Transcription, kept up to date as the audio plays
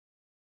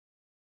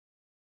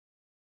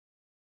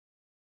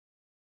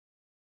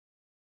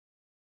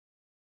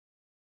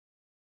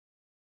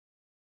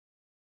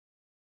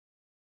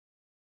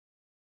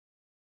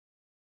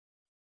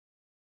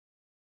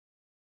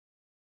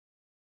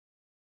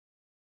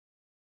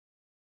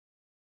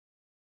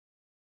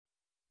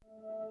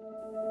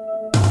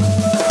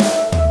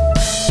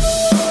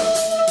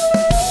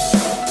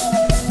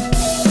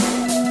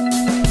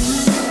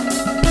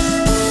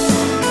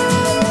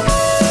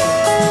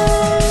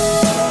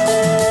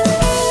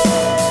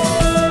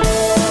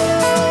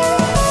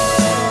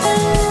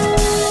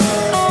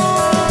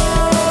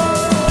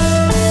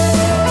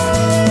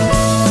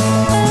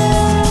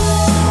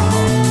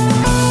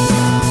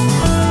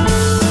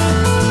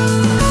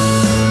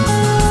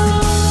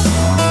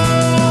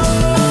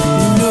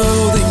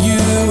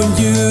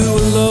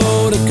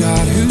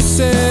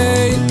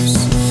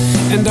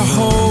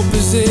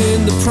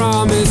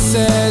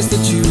Promises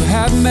that you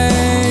have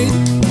made,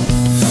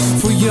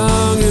 for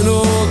young and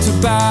old to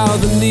bow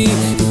the knee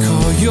and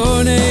call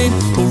your name.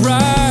 We'll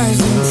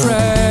rise and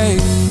pray,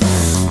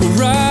 we'll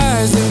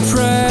rise and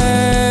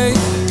pray.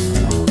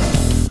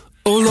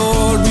 Oh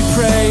Lord, we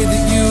pray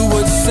that you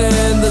would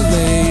send the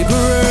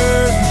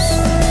laborers,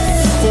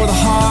 for the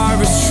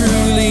harvest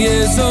truly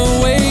is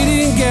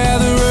awaiting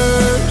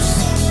gatherers.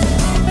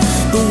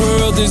 The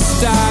world is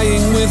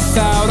dying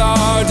without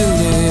our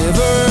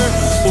deliverer.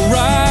 We'll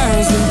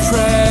rise and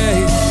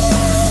pray,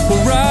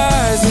 we'll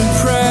rise and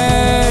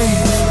pray,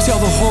 till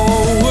the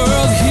whole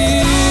world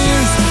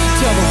hears,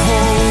 till the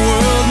whole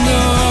world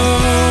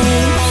knows.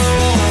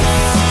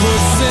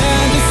 Lord,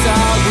 send us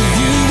out where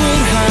you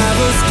would have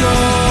us go,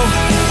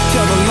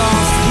 till the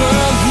lost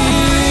world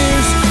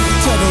hears,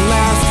 till the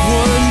last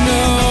one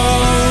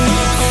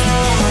knows.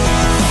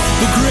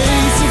 The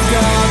grace of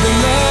God, the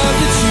love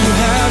that you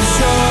have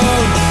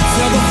shown,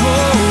 till the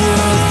whole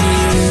world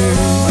hears.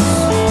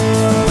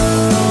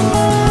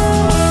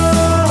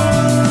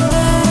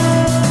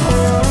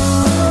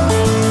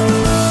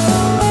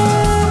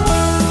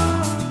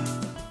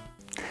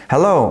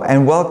 Hello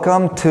and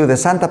welcome to the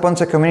Santa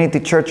Ponsa Community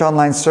Church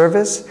online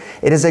service.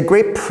 It is a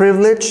great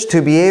privilege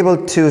to be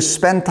able to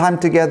spend time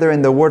together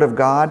in the Word of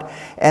God,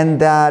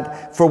 and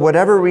that for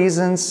whatever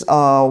reasons,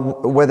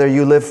 whether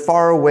you live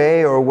far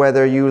away or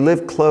whether you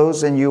live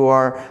close and you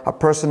are a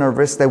person of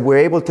risk, that we're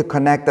able to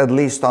connect at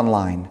least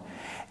online.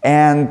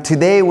 And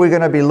today we're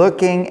going to be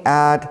looking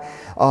at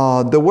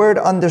the word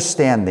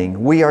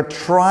understanding. We are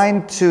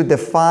trying to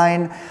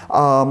define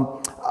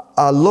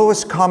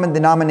lowest common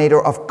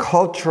denominator of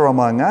culture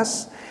among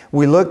us.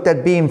 We looked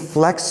at being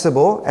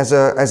flexible as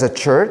a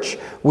church.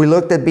 We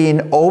looked at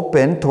being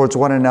open towards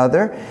one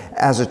another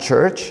as a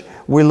church.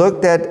 We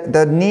looked at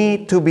the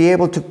need to be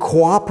able to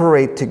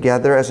cooperate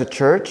together as a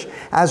church,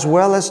 as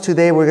well as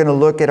today we're going to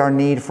look at our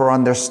need for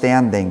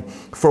understanding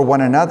for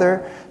one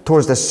another,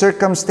 towards the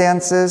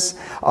circumstances,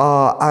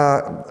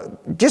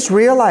 just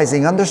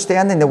realizing,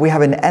 understanding that we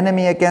have an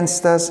enemy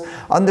against us,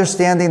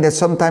 understanding that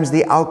sometimes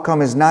the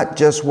outcome is not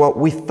just what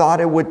we thought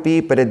it would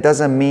be, but it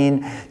doesn't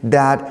mean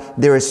that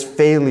there is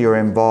failure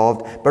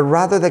involved, but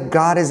rather that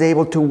God is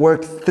able to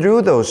work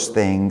through those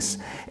things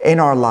in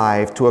our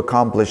life to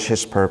accomplish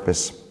His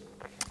purpose.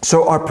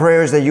 So our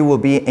prayer is that you will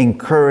be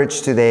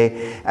encouraged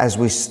today as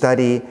we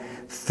study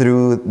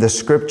through the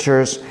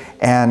scriptures,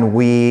 and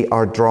we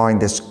are drawing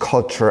this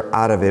culture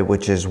out of it,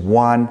 which is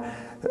one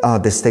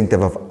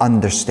distinctive of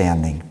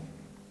understanding.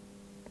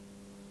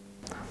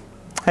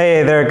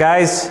 Hey there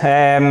guys,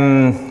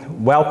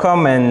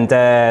 welcome, and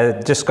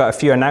just got a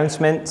few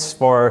announcements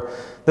for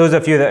those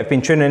of you that have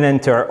been tuning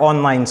into our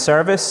online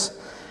service.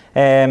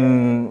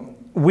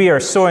 We are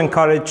so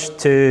encouraged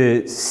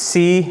to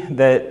see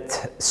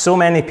that so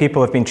many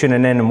people have been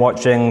tuning in and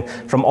watching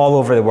from all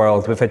over the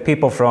world. We've had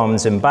people from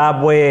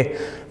Zimbabwe,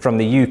 from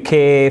the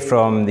UK,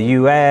 from the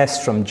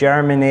US, from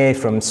Germany,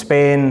 from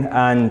Spain,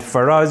 and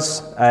for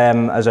us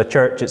as a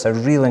church, it's a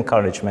real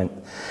encouragement.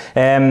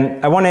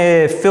 I want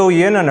to fill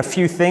you in on a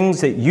few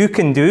things that you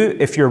can do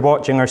if you're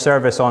watching our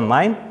service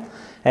online.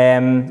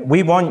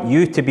 We want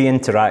you to be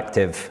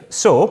interactive.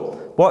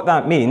 So what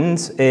that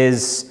means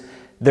is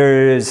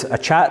there's a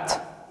chat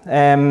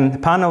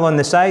panel on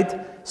the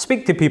side.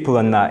 Speak to people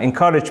on that,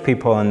 encourage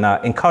people on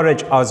that,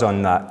 encourage us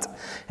on that.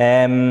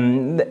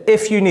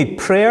 If you need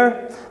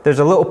prayer, there's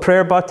a little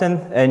prayer button,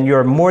 and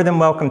you're more than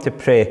welcome to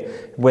pray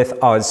with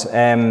us.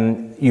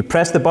 You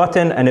press the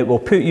button and it will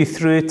put you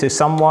through to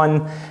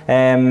someone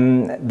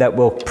that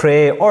will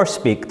pray or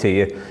speak to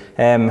you,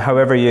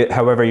 however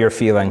you're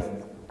feeling.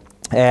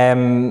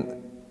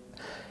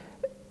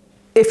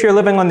 If you're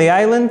living on the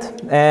island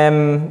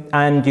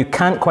and you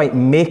can't quite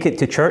make it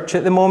to church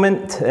at the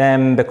moment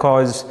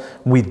because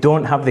we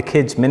don't have the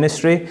kids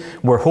ministry,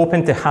 we're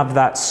hoping to have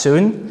that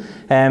soon.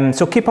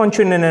 So keep on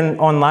tuning in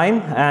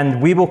online,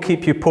 and we will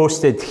keep you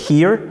posted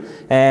here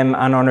and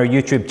on our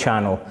YouTube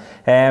channel.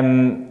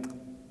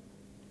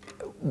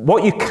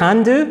 What you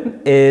can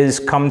do is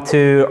come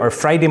to our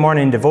Friday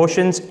morning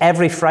devotions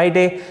every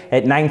Friday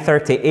at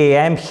 9:30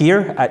 a.m.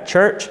 here at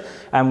church.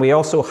 And we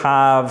also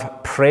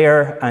have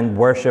prayer and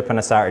worship on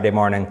a Saturday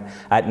morning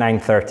at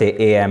 9:30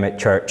 a.m. at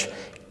church.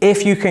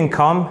 If you can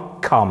come,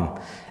 come.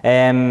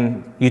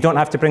 You don't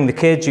have to bring the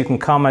kids, you can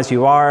come as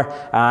you are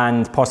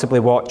and possibly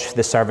watch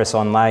the service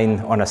online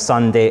on a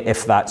Sunday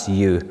if that's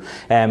you.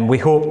 We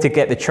hope to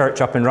get the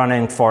church up and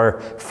running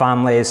for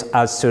families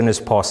as soon as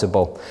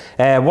possible.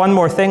 One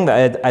more thing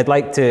that I'd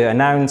like to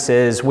announce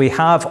is we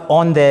have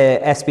on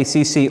the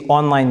SPCC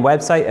online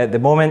website at the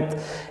moment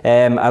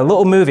a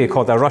little movie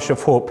called A Rush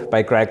of Hope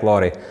by Greg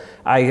Laurie.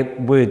 I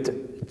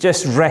would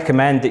just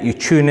recommend that you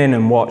tune in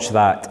and watch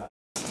that.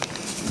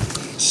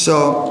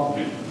 So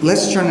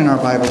let's turn in our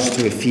Bibles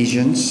to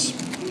Ephesians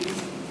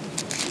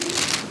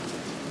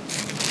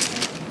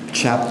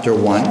chapter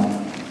 1.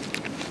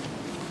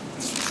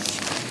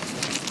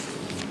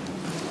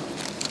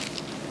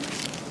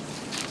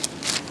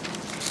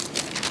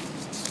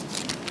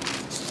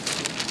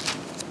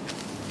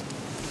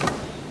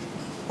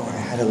 Oh, I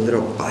had a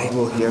little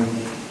Bible here.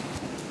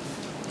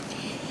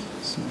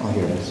 Oh,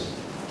 here it is.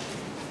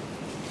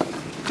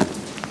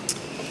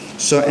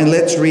 So, and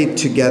let's read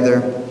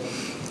together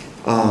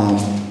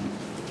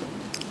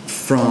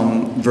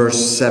from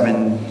verse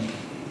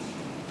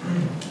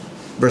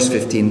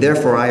 15.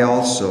 Therefore I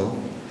also,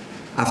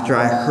 after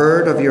I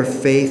heard of your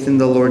faith in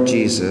the Lord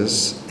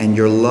Jesus and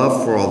your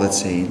love for all the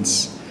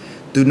saints,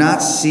 do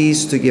not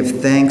cease to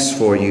give thanks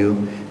for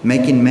you,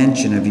 making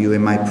mention of you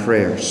in my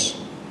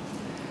prayers,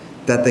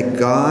 that the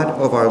God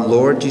of our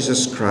Lord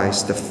Jesus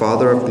Christ, the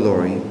Father of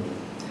glory,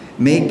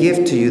 may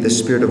give to you the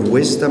spirit of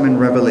wisdom and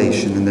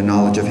revelation in the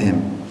knowledge of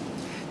him,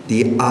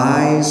 the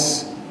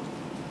eyes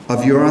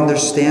of your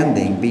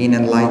understanding being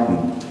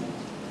enlightened,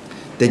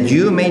 that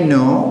you may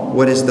know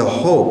what is the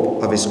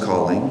hope of his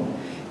calling,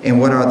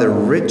 and what are the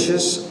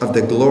riches of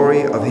the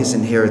glory of his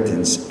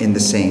inheritance in the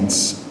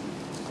saints,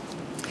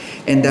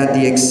 and that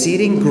the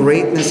exceeding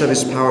greatness of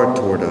his power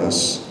toward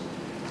us,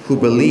 who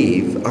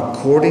believe,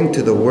 according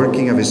to the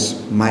working of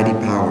his mighty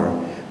power,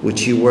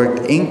 which he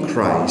worked in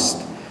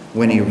Christ,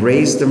 when he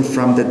raised him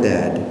from the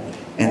dead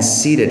and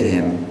seated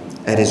him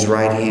at his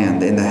right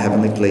hand in the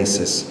heavenly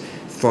places,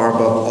 far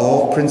above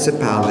all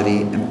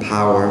principality and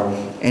power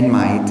and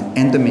might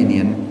and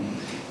dominion,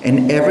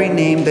 and every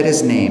name that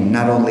is named,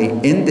 not only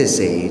in this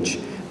age,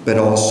 but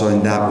also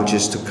in that which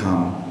is to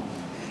come.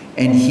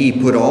 And he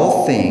put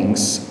all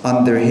things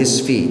under his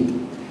feet,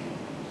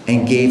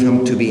 and gave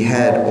him to be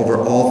head over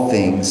all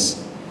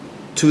things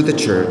to the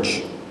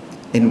church,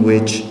 in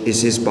which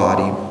is his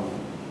body,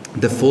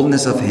 the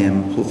fullness of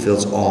him who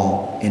fills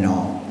all in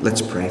all.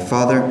 Let's pray.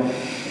 Father,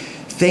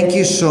 thank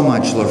you so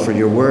much, Lord, for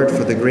your word,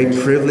 for the great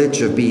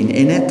privilege of being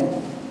in it.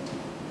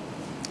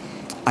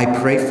 I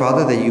pray,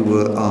 Father, that you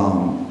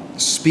will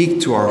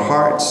speak to our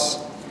hearts,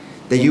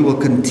 that you will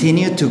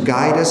continue to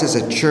guide us as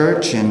a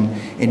church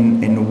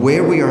in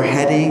where we are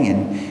heading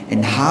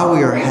and how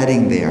we are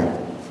heading there.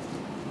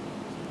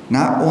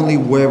 Not only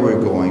where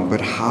we're going,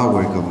 but how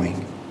we're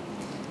going.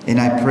 And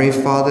I pray,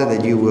 Father,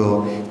 that you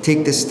will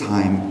take this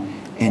time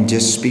and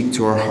just speak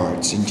to our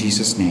hearts. In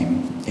Jesus'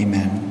 name,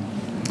 amen.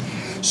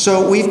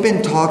 So we've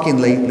been talking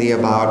lately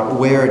about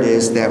where it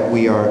is that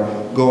we are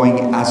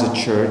going as a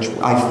church.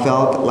 I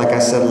felt, like I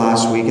said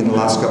last week, in the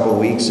last couple of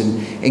weeks,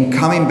 and in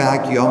coming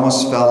back, you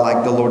almost felt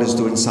like the Lord is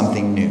doing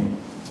something new.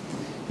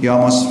 You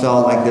almost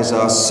felt like there's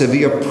a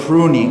severe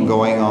pruning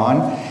going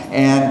on.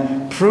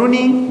 And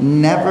pruning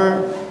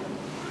never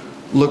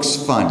looks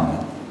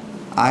fun.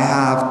 I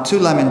have 2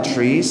 lemon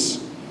trees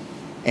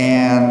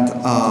and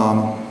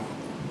I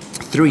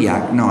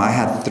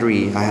had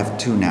 3. I have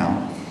 2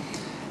 now.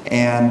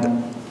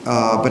 And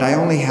but I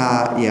only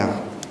had,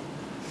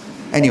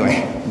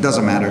 anyway,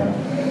 doesn't matter.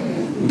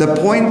 The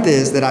point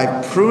is that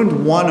I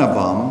pruned one of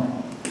them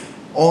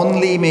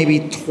only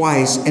maybe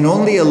twice, and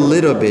only a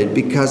little bit,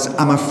 because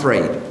I'm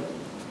afraid.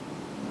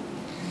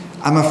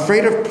 I'm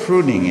afraid of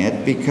pruning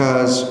it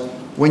because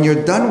when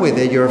you're done with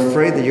it, you're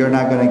afraid that you're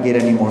not going to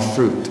get any more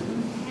fruit.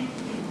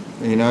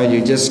 You know,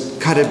 you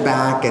just cut it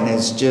back and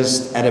it's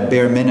just at a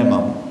bare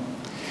minimum.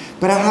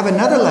 But I have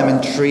another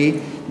lemon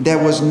tree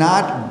that was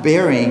not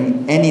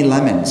bearing any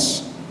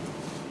lemons.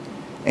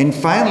 And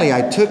finally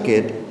I took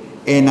it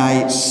and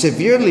I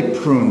severely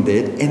pruned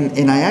it,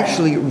 and I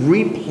actually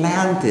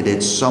replanted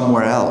it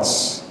somewhere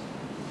else.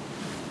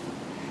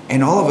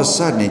 And all of a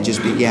sudden it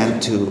just began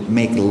to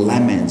make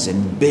lemons,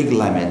 and big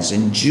lemons,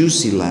 and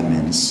juicy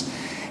lemons.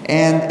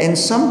 And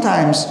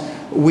sometimes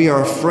we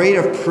are afraid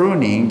of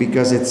pruning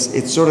because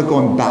it's sort of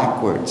going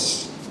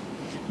backwards.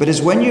 But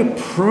it's when you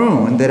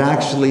prune that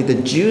actually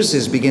the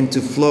juices begin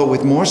to flow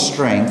with more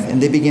strength,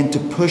 and they begin to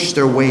push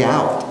their way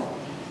out,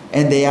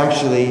 and they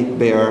actually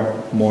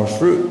bear more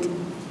fruit.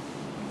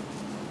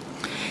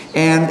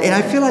 And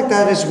I feel like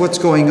that is what's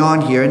going on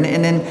here. And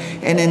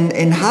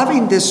in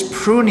having this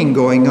pruning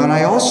going on,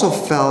 I also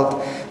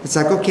felt it's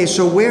like, okay,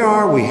 so where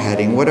are we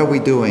heading? What are we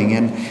doing?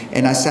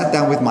 And I sat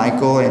down with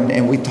Michael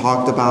and we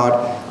talked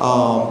about,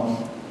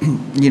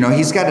 you know,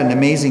 he's got an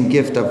amazing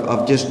gift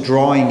of just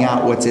drawing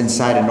out what's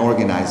inside and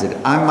organize it.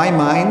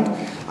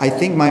 I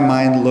think my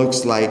mind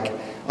looks like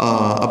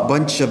a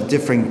bunch of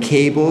different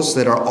cables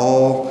that are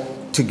all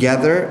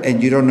together,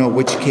 and you don't know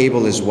which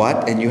cable is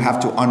what, and you have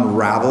to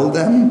unravel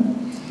them.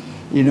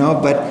 You know,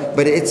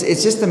 but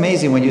it's just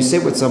amazing when you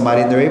sit with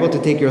somebody and they're able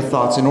to take your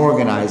thoughts and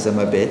organize them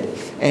a bit.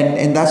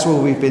 And that's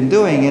what we've been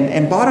doing.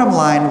 And bottom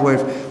line,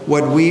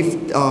 what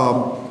we've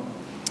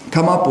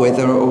come up with,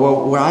 or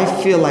what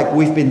I feel like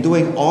we've been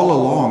doing all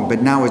along,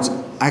 but now it's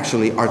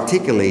actually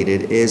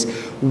articulated,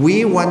 is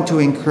we want to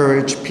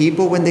encourage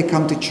people when they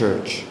come to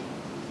church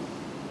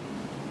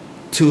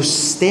to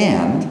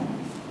stand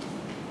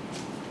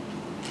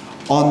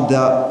on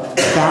the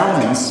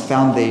balanced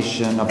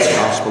foundation of the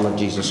gospel of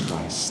Jesus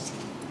Christ.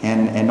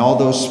 And all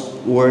those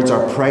words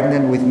are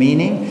pregnant with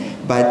meaning,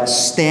 but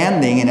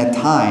standing in a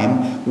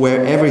time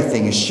where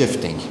everything is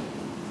shifting.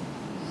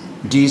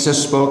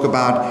 Jesus spoke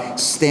about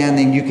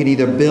standing. You can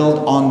either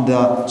build on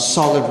the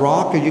solid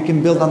rock or you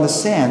can build on the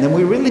sand. And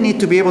we really need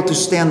to be able to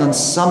stand on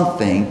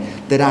something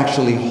that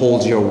actually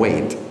holds your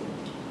weight.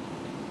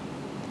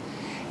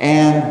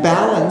 And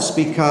balance,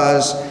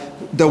 because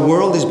the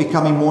world is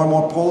becoming more and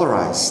more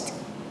polarized.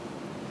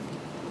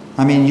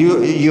 I mean,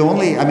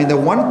 the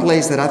one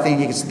place that I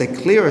think is the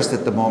clearest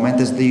at the moment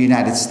is the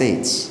United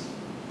States.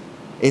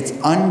 It's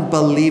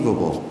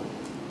unbelievable.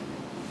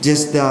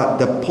 Just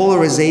the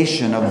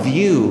polarization of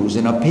views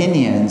and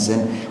opinions,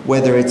 and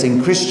whether it's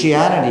in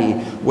Christianity,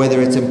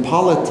 whether it's in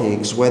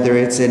politics, whether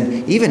it's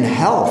in even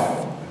health,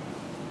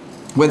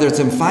 whether it's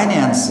in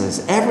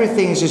finances,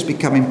 everything is just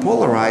becoming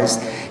polarized.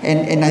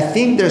 And I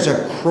think there's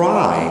a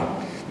cry.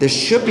 There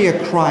should be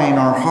a cry in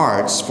our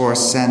hearts for a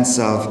sense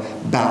of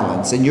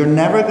balance. And you're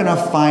never going to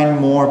find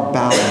more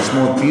balance,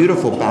 more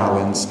beautiful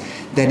balance,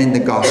 than in the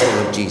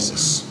gospel of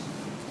Jesus.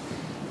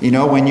 You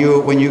know, when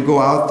you go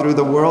out through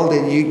the world,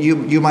 and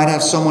you might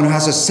have someone who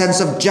has a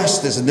sense of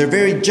justice, and they're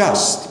very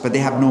just, but they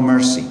have no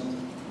mercy.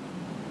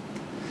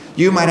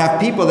 You might have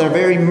people that are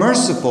very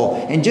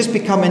merciful and just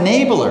become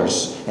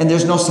enablers, and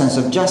there's no sense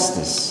of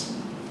justice.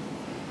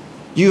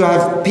 You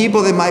have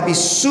people that might be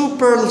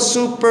super,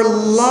 super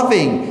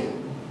loving,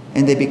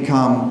 and they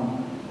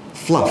become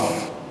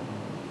fluff.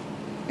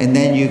 And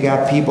then you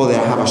got people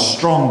that have a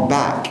strong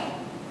back,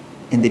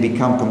 and they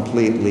become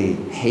completely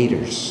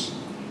haters.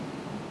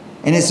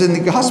 And it's in the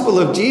gospel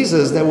of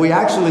Jesus that we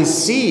actually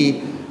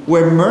see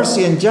where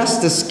mercy and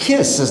justice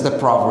kiss, as the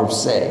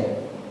Proverbs say.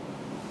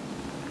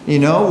 You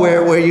know,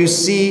 where you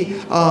see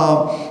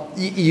the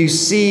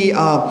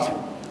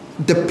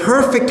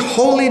perfect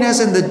holiness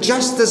and the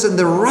justice and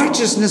the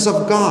righteousness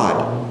of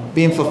God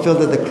being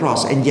fulfilled at the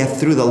cross, and yet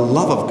through the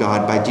love of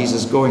God by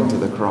Jesus going to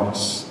the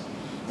cross.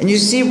 And you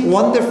see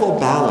wonderful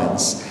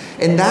balance.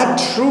 And that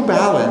true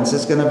balance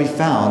is going to be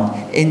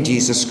found in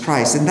Jesus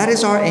Christ. And that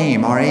is our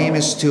aim. Our aim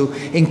is to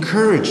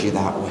encourage you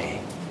that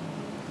way.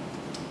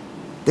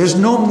 There's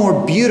no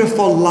more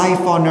beautiful life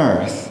on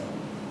earth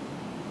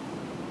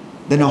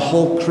than a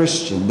whole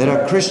Christian, than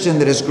a Christian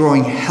that is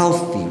growing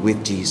healthy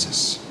with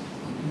Jesus.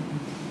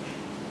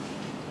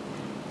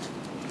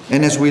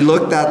 And as we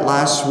looked at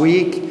last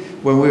week,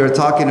 when we were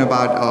talking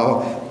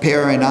about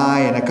Per and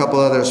I and a couple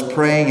others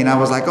praying, and I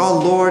was like, oh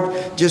Lord,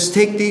 just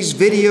take these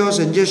videos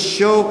and just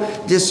show,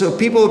 just so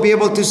people will be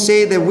able to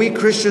say that we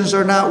Christians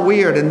are not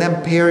weird. And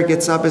then Per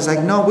gets up and is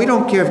like, no, we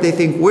don't care if they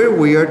think we're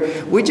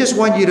weird. We just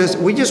want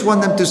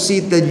them to see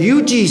that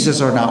you,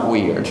 Jesus, are not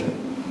weird.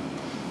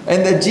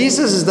 And that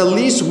Jesus is the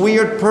least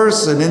weird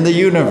person in the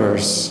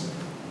universe.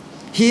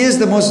 He is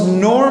the most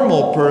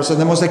normal person,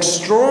 the most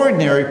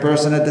extraordinary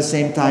person at the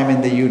same time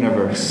in the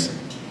universe.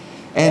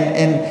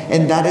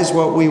 And that is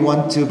what we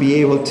want to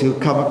be able to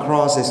come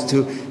across, is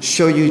to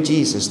show you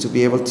Jesus, to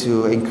be able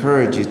to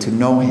encourage you to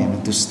know Him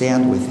and to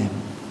stand with Him.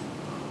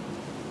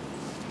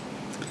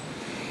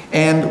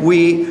 And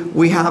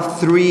we have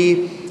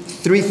three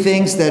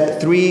things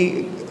that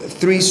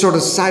three sort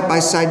of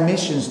side-by-side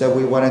missions that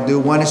we want to do.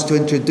 One is to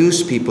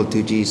introduce people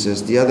to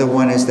Jesus. The other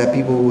one is that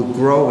people will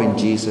grow in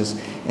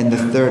Jesus. And the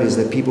third is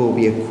that people will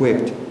be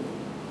equipped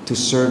to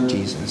serve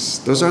Jesus.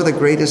 Those are the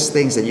greatest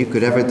things that you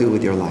could ever do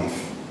with your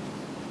life.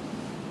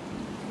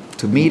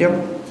 To meet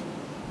Him,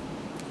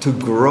 to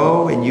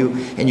grow, and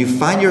you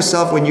find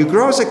yourself, when you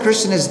grow as a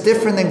Christian, is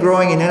different than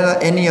growing in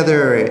any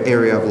other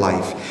area of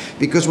life.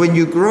 Because when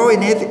you grow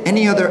in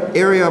any other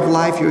area of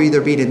life, you're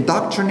either being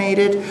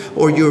indoctrinated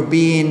or you're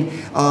being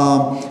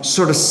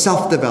sort of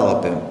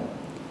self-developing.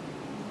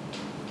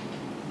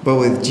 But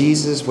with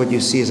Jesus, what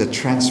you see is a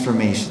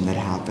transformation that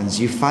happens.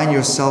 You find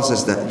yourself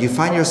as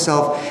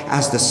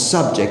the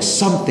subject,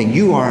 something.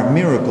 You are a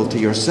miracle to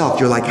yourself.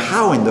 You're like,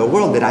 how in the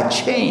world did I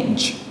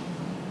change?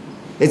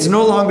 It's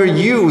no longer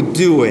you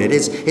do it.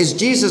 It's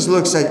Jesus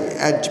looks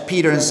at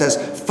Peter and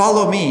says,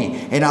 follow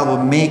me and I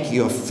will make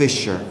you a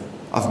fisher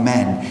of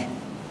men.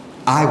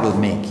 I will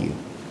make you.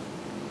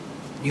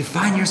 You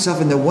find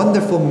yourself in the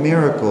wonderful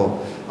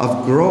miracle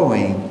of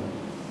growing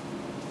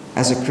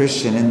as a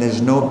Christian, and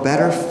there's no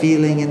better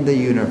feeling in the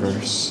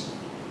universe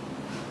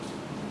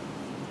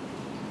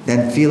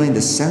than feeling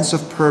the sense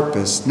of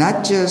purpose,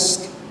 not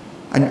just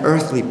an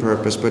earthly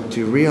purpose, but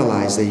to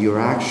realize that you're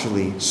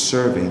actually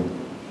serving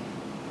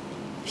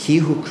He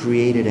who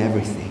created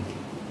everything.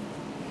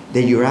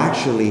 That you're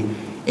actually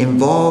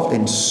involved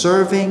in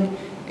serving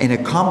and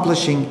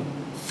accomplishing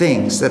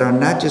things that are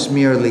not just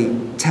merely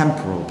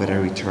temporal, but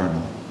are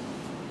eternal.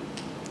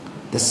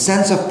 The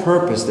sense of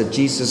purpose that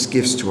Jesus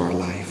gives to our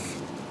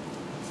life.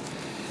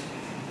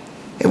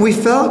 And we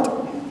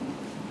felt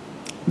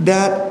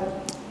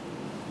that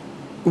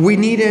we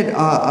needed,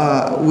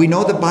 we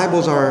know the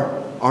Bible's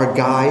our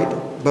guide,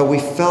 but we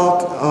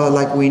felt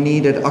like we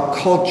needed a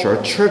culture,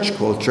 a church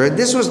culture.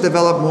 This was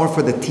developed more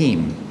for the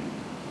team.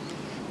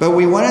 But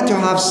we wanted to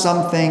have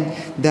something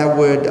that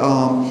would,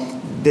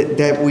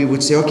 that we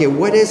would say, okay,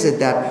 what is it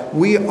that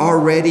we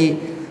already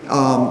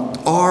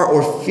are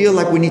or feel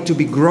like we need to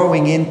be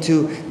growing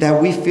into,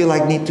 that we feel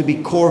like need to be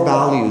core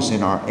values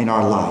in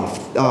our life,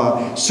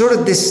 sort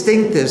of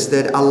distinctives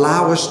that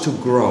allow us to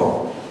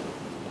grow.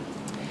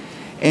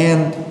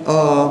 And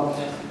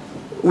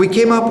we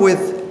came up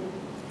with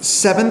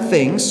 7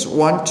 things,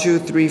 1, 2,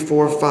 3,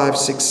 4, 5,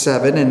 6,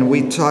 7, and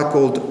we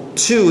tackled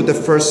 2 the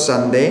first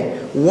Sunday,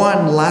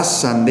 1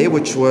 last Sunday,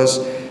 which was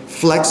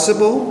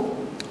flexible,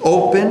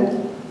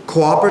 open,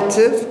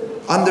 cooperative,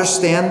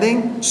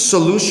 understanding,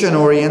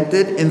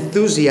 solution-oriented,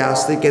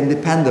 enthusiastic, and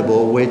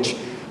dependable, which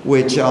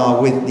made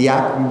the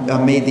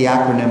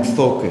acronym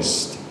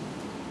focused.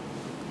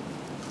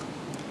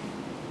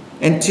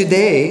 And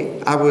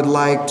today, I would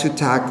like to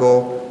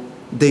tackle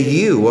the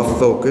U of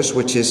focus,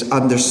 which is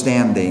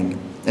understanding.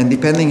 And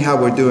depending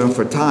how we're doing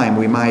for time,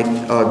 we might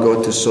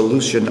go to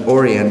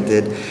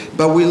solution-oriented.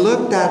 But we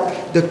looked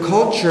at the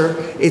culture.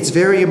 It's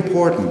very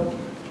important.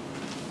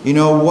 You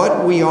know,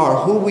 what we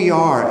are, who we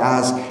are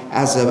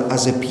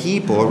as a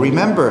people.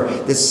 Remember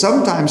that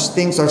sometimes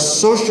things are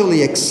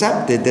socially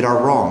accepted that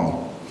are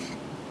wrong.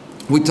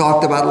 We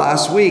talked about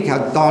last week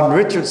how Don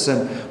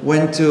Richardson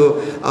went to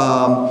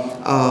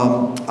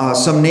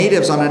some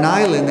natives on an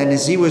island, and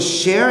as he was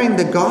sharing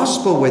the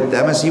gospel with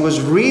them, as he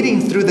was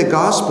reading through the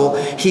gospel,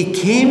 he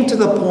came to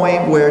the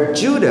point where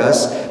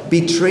Judas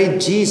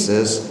betrayed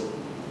Jesus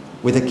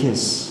with a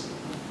kiss.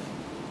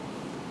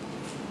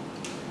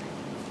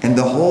 And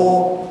the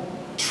whole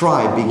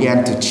tribe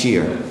began to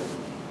cheer.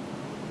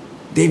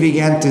 They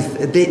began to,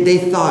 they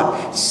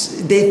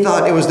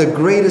thought it was the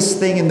greatest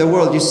thing in the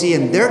world. You see,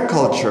 in their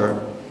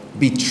culture,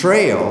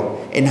 betrayal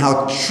and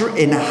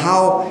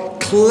how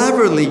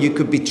cleverly you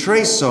could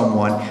betray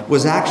someone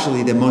was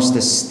actually the most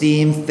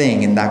esteemed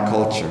thing in that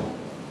culture.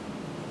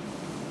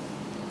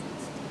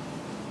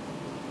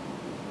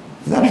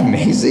 Isn't that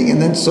amazing?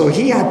 And then so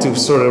he had to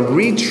sort of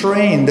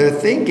retrain their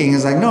thinking.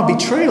 It's like, no,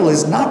 betrayal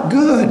is not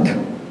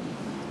good.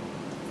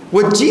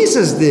 What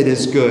Jesus did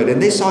is good,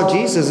 and they saw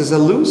Jesus as a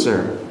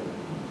loser.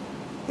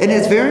 And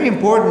it's very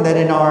important that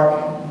in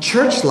our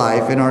church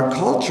life, in our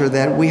culture,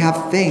 that we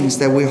have things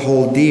that we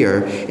hold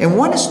dear. And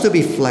one is to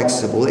be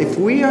flexible. If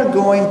we are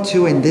going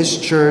to, in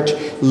this church,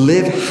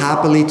 live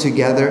happily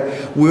together,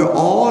 we're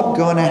all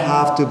going to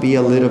have to be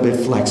a little bit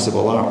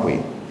flexible, aren't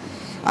we?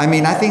 I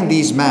mean, I think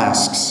these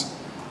masks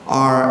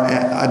are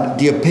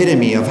the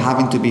epitome of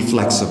having to be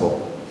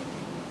flexible.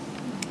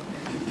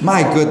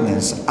 My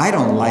goodness, I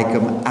don't like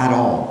them at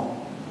all.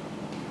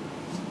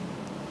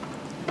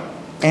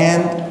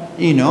 And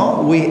you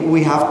know,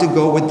 we have to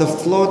go with the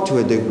flow to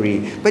a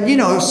degree. But you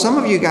know, some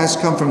of you guys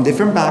come from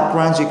different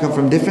backgrounds, you come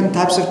from different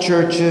types of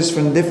churches,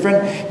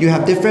 you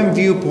have different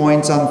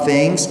viewpoints on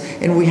things,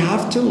 and we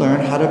have to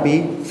learn how to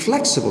be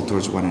flexible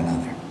towards one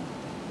another.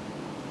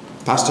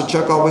 Pastor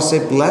Chuck always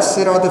said,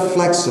 "Blessed are the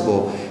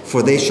flexible,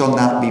 for they shall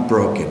not be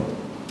broken."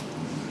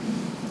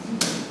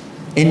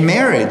 In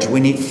marriage, we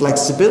need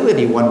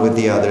flexibility one with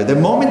the other. The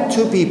moment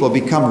two people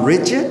become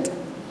rigid,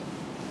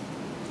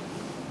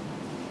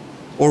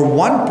 or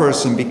one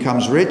person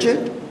becomes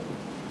rigid,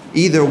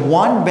 either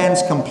one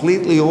bends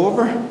completely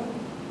over,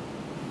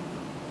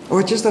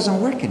 or it just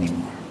doesn't work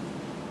anymore.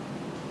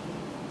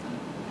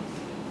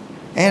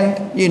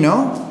 And, you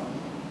know,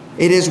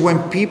 it is when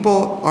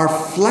people are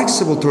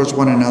flexible towards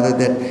one another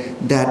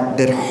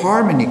that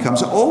harmony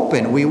comes.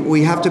 Open.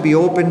 We have to be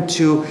open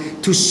to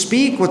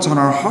speak what's on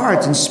our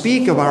hearts, and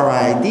speak of our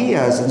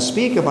ideas, and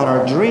speak about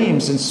our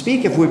dreams, and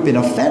speak if we've been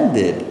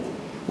offended.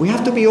 We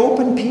have to be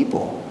open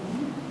people.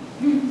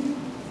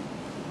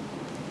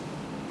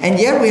 And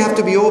yet we have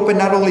to be open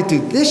not only to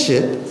dish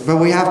it, but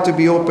we have to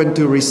be open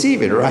to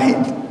receive it, right?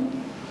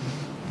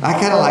 I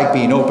kind of like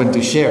being open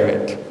to share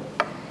it.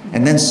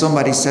 And then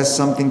somebody says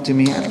something to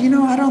me, you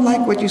know, I don't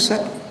like what you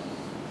said.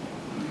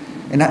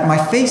 And my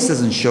face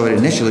doesn't show it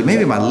initially.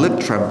 Maybe my lip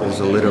trembles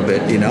a little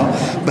bit, you know.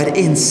 But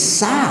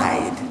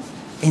inside,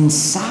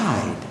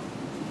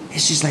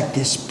 it's just like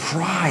this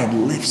pride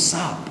lifts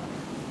up.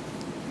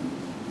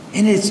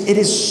 And it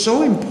is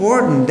so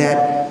important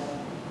that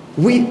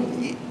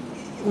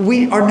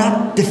we are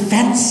not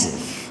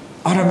defensive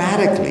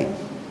automatically,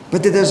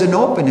 but that there's an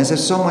openness. If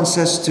someone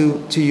says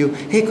to you,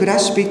 hey, could I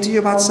speak to you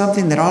about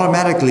something, that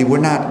automatically we're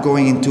not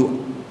going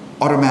into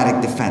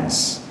automatic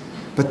defense,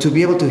 but to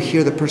be able to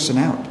hear the person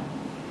out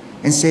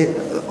and say,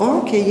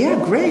 oh, okay, yeah,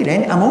 great,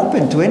 and I'm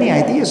open to any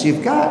ideas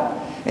you've got.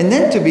 And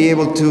then to be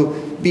able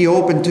to be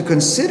open to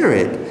consider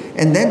it,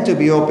 and then to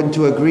be open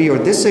to agree or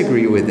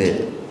disagree with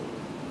it.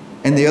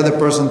 And the other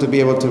person to be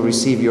able to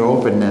receive your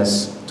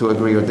openness to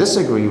agree or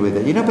disagree with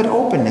it. But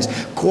openness,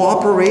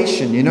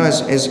 cooperation,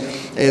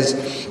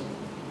 the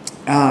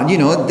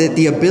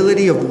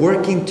ability of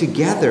working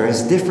together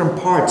as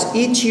different parts,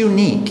 each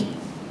unique.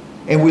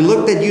 And we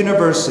looked at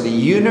university.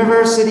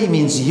 University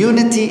means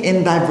unity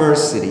in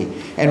diversity.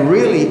 And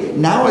really,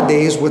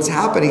 nowadays, what's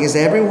happening is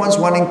everyone's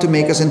wanting to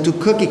make us into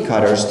cookie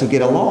cutters to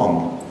get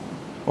along.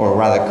 Or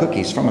rather,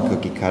 cookies from a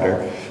cookie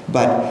cutter.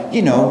 But,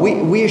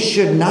 we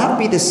should not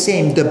be the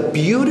same. The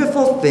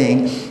beautiful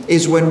thing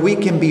is when we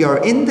can be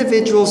our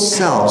individual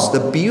selves, the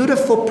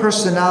beautiful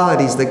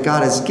personalities that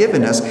God has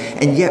given us,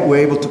 and yet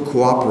we're able to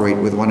cooperate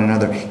with one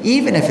another,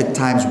 even if at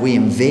times we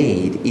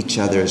invade each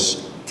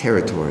other's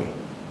territory.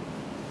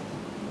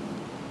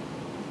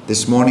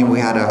 This morning we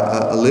had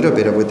a little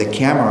bit of, with the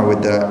camera,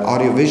 with the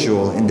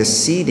audiovisual and the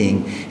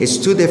seating. It's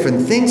two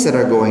different things that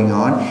are going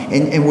on,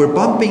 and we're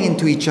bumping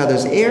into each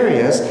other's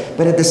areas,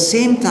 but at the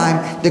same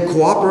time, the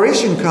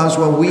cooperation comes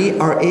when we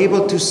are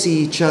able to see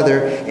each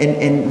other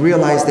and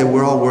realize that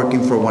we're all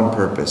working for one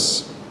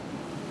purpose.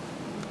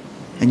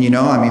 And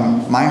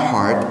my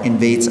heart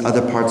invades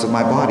other parts of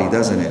my body,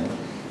 doesn't it?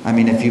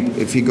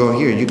 If you go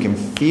here, you can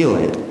feel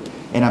it,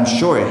 and I'm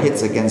sure it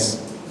hits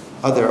against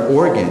other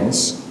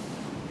organs.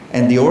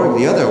 And the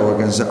other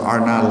organs are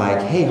not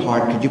like, hey,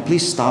 heart, could you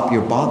please stop?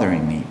 You're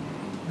bothering me.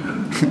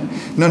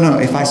 No,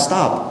 if I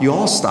stop, you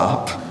all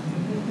stop.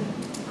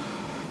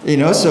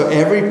 So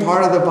every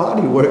part of the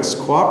body works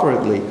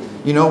cooperatively.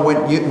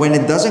 When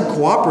it doesn't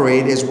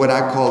cooperate is what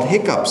I call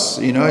hiccups.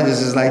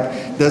 This is like,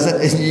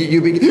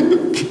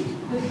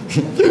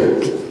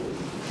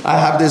 I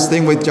have this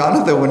thing with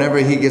Jonathan. Whenever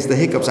he gets the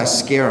hiccups, I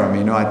scare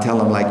him. I tell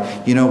him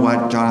like, you know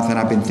what, Jonathan,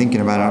 I've been thinking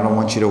about it. I don't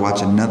want you to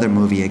watch another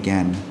movie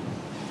again.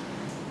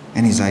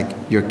 And he's like,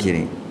 you're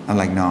kidding. I'm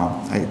like,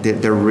 no,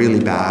 they're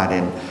really bad.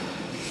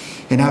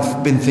 And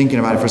I've been thinking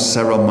about it for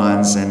several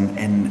months.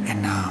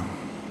 No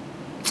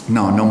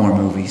more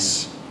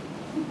movies.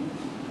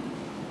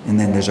 And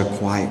then there's a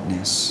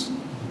quietness.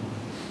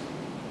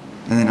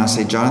 And then I'll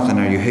say, Jonathan,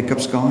 are your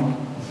hiccups gone?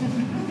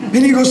 And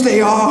he goes, they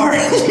are.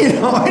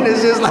 And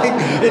it's just like,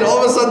 and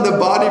all of a sudden the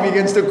body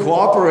begins to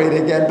cooperate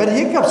again. But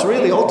hiccups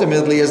really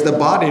ultimately is the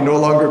body no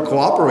longer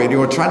cooperating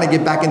or trying to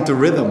get back into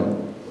rhythm.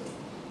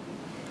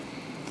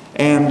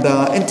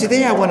 And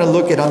today I want to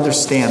look at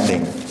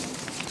understanding.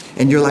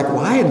 And you're like,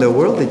 why in the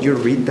world did you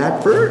read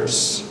that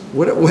verse?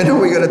 When are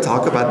we going to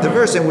talk about the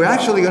verse? And we're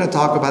actually going to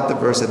talk about the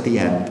verse at the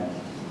end.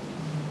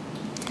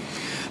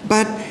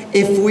 But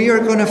if we are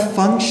going to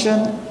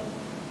function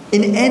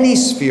in any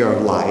sphere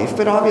of life,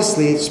 but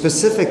obviously,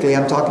 specifically,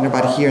 I'm talking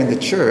about here in the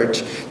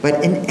church,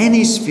 but in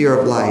any sphere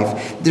of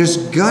life, there's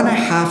going to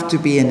have to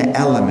be an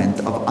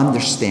element of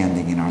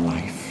understanding in our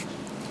life.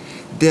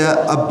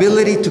 The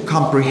ability to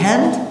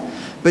comprehend.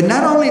 But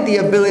not only the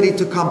ability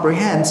to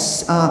comprehend,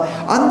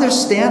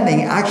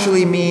 understanding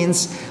actually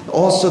means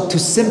also to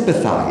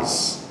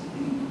sympathize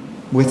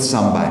with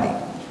somebody.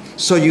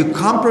 So you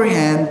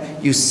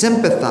comprehend, you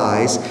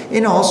sympathize,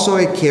 and also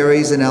it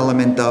carries an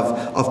element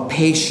of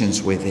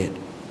patience with it.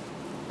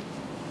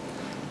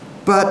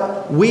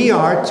 But we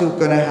are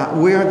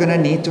going to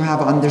need to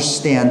have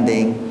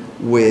understanding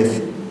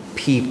with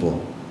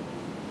people,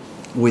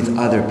 with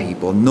other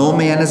people. No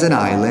man is an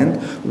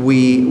island.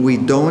 We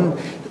don't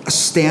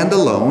stand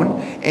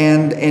alone,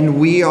 and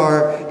we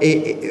are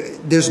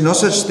there's no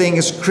such thing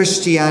as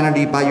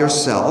Christianity by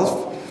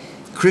yourself.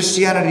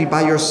 Christianity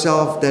by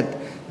yourself that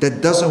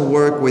doesn't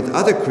work with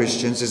other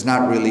Christians is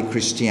not really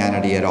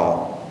Christianity at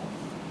all.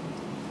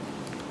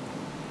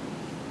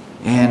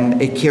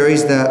 And it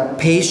carries the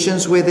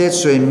patience with it,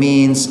 so it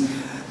means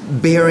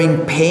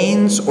bearing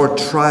pains or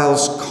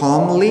trials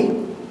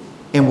calmly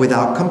and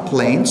without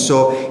complaint.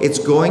 So it's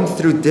going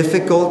through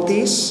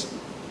difficulties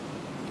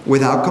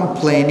without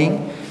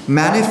complaining,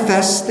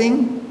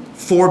 manifesting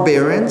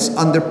forbearance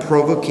under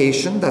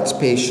provocation, that's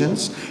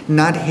patience,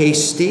 not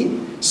hasty,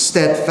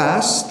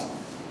 steadfast.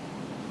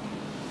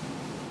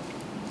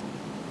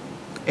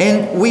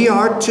 And we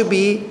are to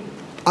be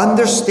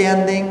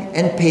understanding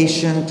and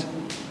patient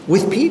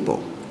with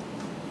people.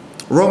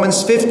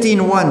 Romans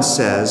 15:1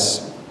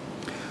 says,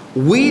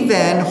 we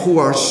then who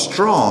are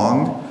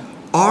strong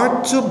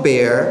are to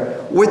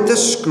bear with the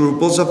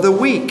scruples of the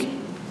weak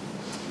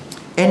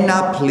and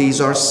not please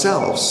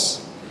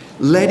ourselves.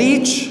 Let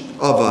each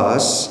of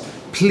us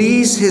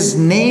please his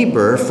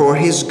neighbor for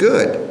his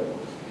good,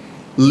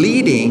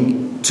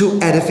 leading to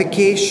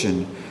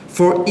edification.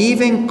 For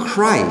even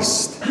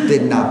Christ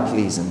did not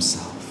please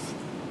himself.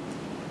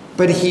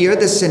 But here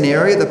the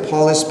scenario that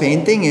Paul is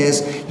painting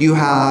is you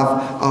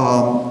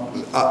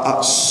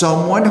have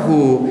someone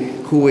who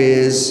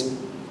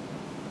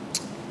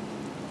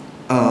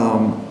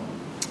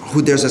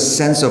who there's a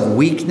sense of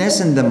weakness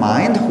in the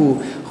mind,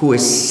 who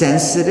is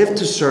sensitive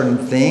to certain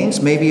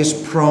things, maybe is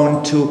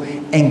prone to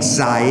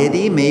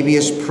anxiety, maybe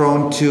is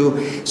prone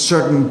to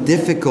certain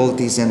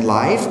difficulties in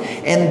life.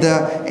 And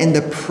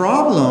the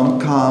problem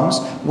comes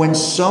when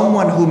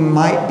someone who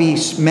might be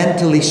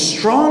mentally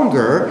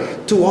stronger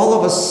to all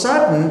of a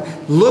sudden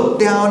look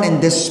down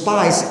and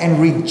despise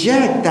and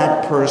reject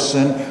that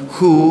person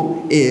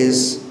who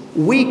is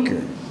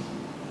weaker.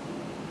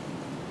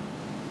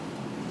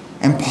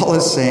 And Paul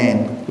is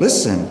saying,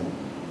 listen,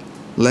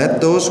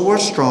 let those who are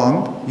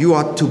strong, you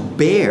ought to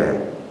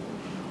bear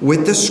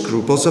with the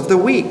scruples of the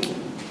weak,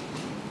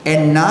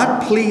 and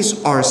not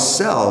please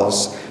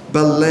ourselves,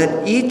 but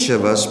let each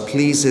of us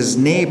please his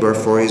neighbor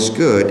for his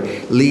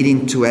good,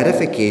 leading to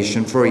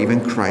edification, for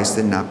even Christ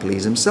did not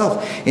please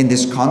himself. In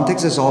this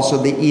context is also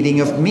the eating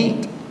of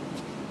meat.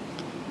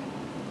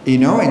 You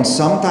know, and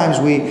sometimes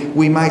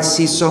we might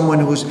see someone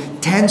who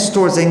tends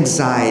towards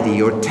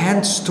anxiety or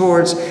tends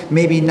towards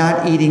maybe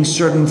not eating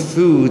certain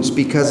foods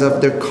because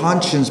of their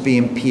conscience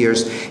being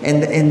pierced.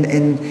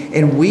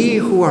 And we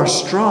who are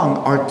strong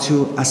are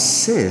to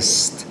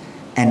assist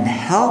and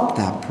help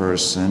that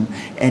person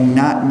and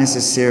not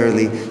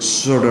necessarily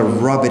sort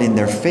of rub it in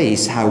their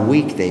face how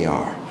weak they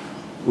are.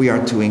 We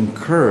are to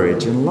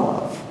encourage and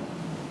love.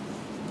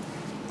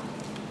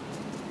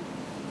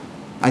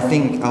 I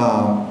think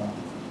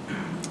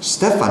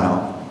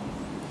Stefano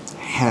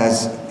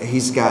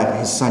he's got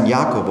his son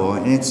Jacobo,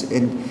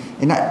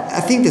 and I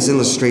think this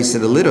illustrates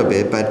it a little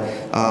bit, but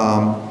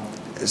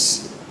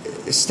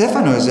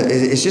Stefano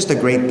is just a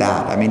great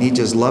dad. I mean, he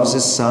just loves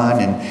his son,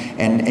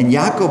 and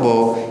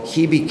Jacobo,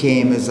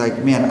 is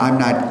like, man, I'm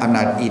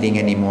not eating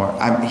anymore.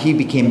 He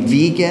became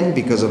vegan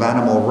because of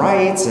animal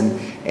rights,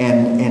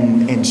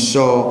 and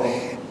so,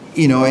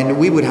 you know, and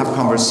we would have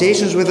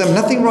conversations with him.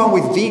 Nothing wrong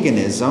with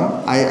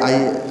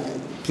veganism.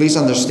 Please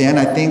understand,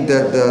 I think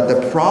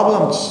the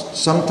problem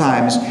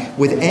sometimes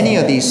with any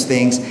of these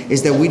things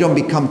is that we don't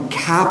become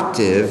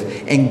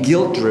captive and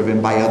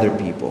guilt-driven by other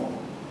people.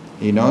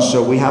 You know,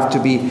 so we have to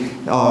be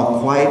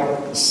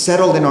quite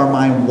settled in our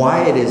mind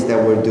why it is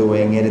that we're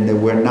doing it, and that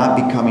we're not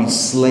becoming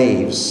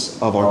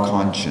slaves of our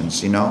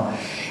conscience, you know.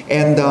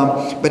 And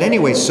but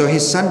anyway, so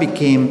his son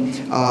became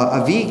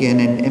a vegan,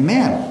 and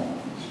man,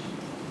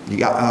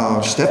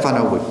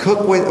 Stefano would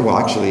cook with, well,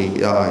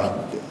 actually,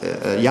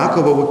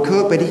 Jacobo would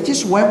cook, but he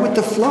just went with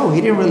the flow.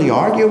 He didn't really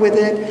argue with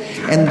it.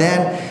 And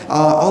then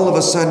all of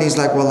a sudden he's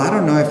like, well, I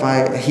don't know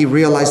if he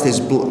realized his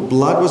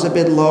blood was a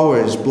bit low,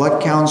 or his blood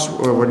counts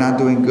were not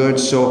doing good.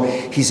 So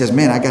he says,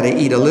 man, I got to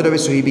eat a little bit.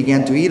 So he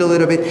began to eat a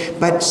little bit.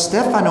 But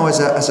Stefano, as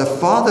a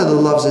father that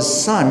loves his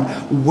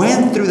son,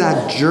 went through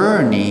that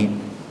journey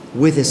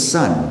with his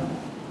son.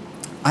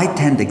 I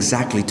tend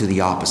exactly to the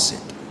opposite.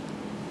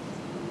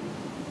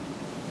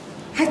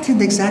 I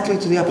tend exactly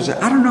to the opposite.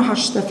 I don't know how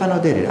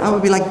Stefano did it. I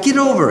would be like, get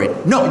over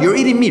it. No, you're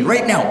eating meat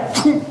right now.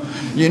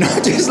 You know,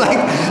 just like,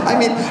 I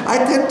mean, I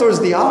tend towards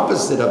the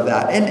opposite of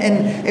that.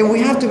 And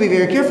we have to be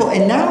very careful.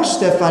 And now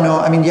Stefano,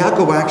 I mean,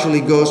 Jacob actually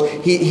goes,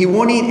 he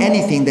won't eat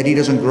anything that he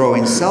doesn't grow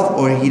himself,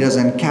 or he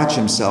doesn't catch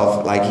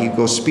himself. Like he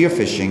goes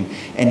spearfishing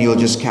and he'll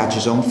just catch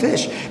his own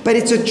fish. But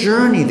it's a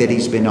journey that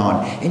he's been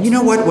on. And you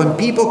know what? When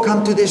people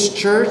come to this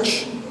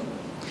church,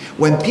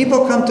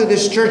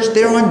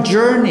 they're on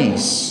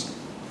journeys.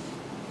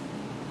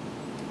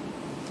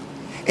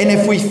 And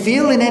if we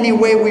feel in any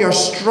way we are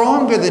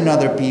stronger than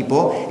other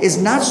people, it's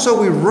not so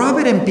we rub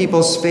it in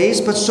people's face,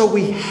 but so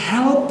we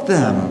help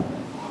them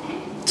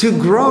to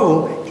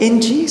grow in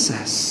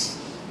Jesus.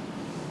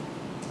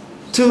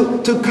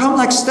 To come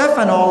like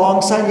Stefano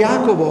alongside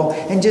Jacobo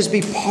and just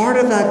be part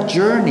of that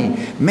journey.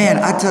 Man,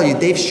 I tell you,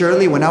 Dave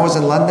Shirley, when I was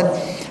in London,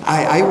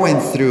 I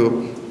went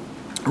through,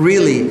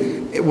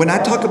 really, when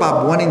I talk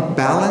about wanting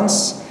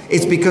balance,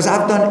 it's because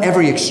I've done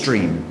every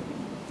extreme.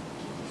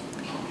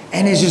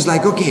 And it's just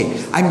like,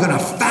 okay, I'm going to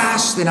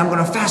fast, and I'm going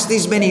to fast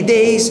these many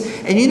days.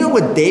 And you know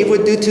what Dave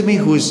would do to me,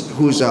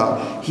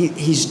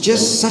 he's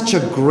just such a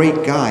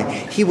great guy.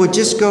 He would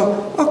just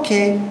go,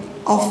 okay,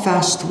 I'll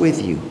fast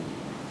with you.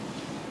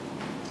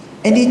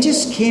 And he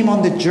just came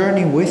on the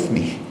journey with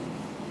me.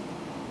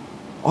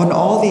 On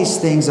all these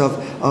things of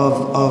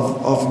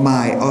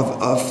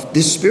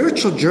this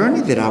spiritual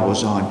journey that I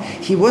was on.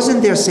 He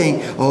wasn't there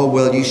saying, oh,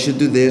 well, you should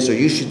do this or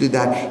you should do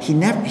that.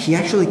 He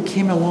actually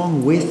came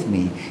along with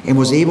me and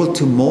was able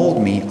to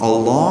mold me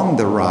along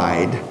the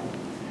ride,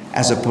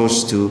 as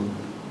opposed to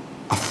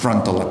a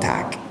frontal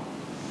attack.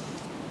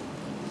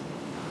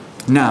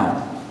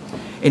 Now,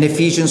 in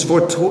Ephesians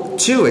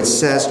 4:2 it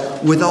says,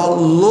 with all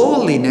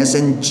lowliness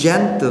and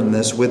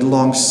gentleness, with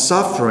long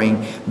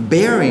suffering,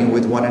 bearing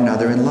with one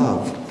another in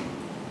love.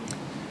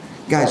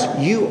 Guys,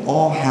 you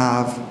all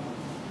have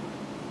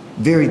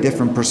very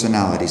different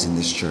personalities in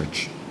this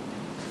church.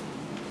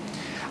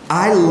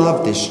 I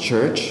love this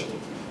church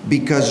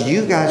because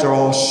you guys are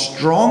all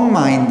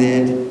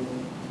strong-minded,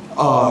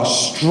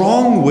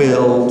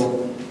 strong-willed.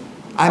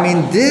 I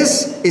mean,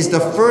 this is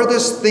the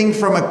furthest thing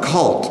from a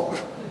cult.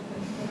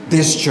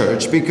 This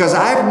church, because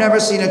I've never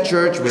seen a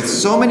church with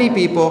so many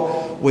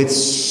people with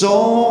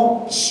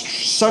such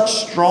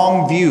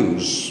strong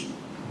views,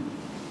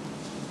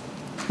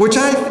 which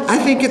I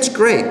think it's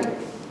great,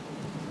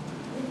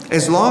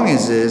 as long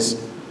as it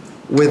is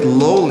with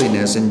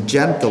lowliness and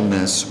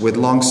gentleness, with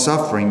long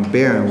suffering,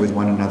 bearing with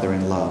one another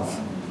in love.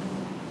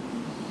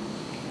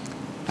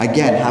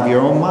 Again, have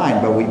your own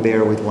mind, but we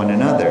bear with one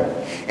another.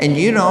 And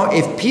you know,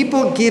 if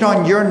people get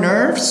on your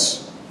nerves,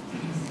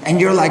 and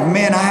you're like,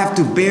 man, I have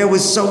to bear with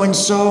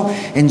so-and-so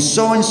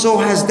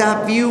has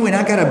that view, and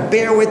I got to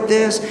bear with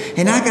this,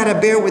 and I got to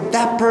bear with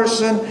that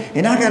person,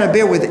 and I got to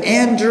bear with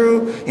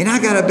Andrew, and I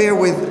got to bear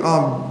with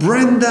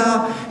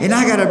Brenda, and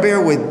I got to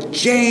bear with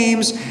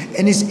James,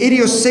 and his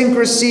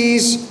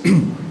idiosyncrasies,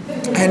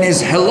 and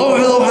his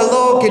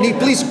hello, can he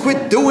please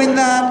quit doing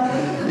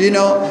that? You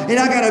know, and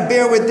I got to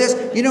bear with this.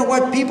 You know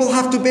what? People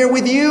have to bear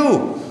with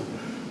you.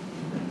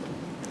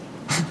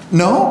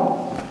 No?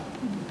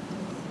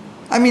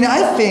 I mean,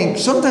 I think,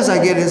 sometimes I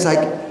get it, it's like,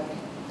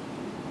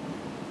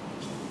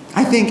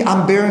 I think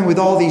I'm bearing with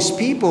all these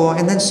people,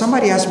 and then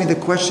somebody asked me the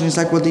question, it's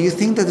like, well, do you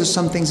think that there's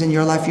some things in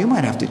your life you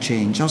might have to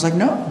change? I was like,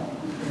 no.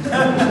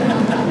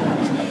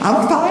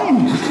 I'm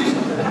fine.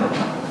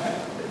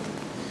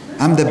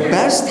 I'm the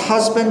best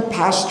husband,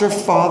 pastor,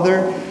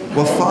 father,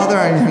 well, father,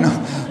 I don't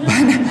know,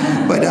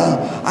 but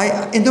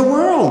I in the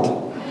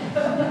world.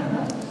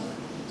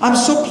 I'm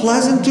so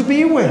pleasant to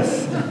be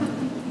with.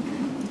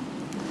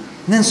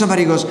 And then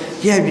somebody goes,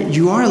 yeah,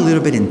 you are a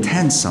little bit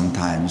intense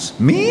sometimes.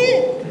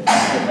 Me?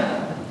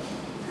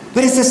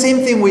 But it's the same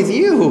thing with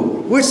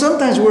you.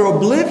 Sometimes we're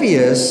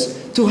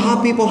oblivious to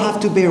how people have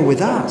to bear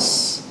with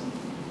us.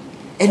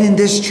 And in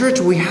this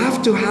church, we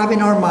have to have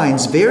in our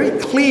minds very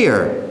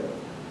clear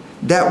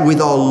that with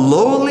all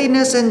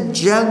lowliness and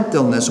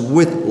gentleness,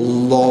 with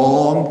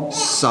long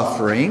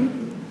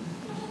suffering,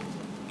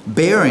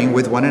 bearing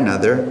with one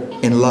another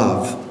in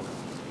love.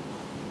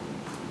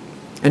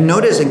 And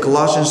notice in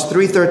Colossians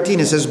 3:13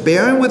 it says,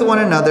 bearing with one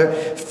another,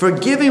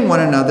 forgiving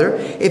one another,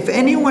 if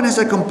anyone has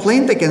a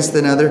complaint against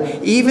another,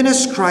 even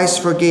as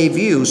Christ forgave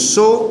you,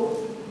 so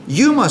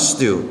you must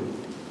do.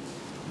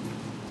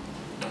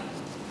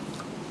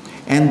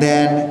 And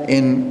then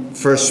in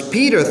 1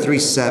 Peter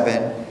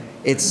 3:7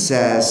 it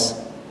says,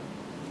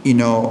 you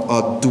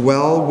know,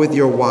 dwell with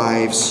your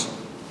wives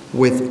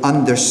with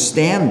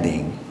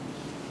understanding,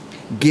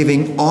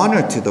 giving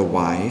honor to the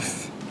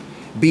wife,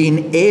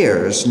 being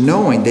heirs,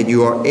 knowing that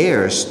you are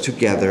heirs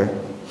together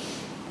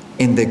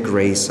in the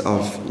grace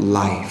of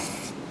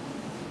life.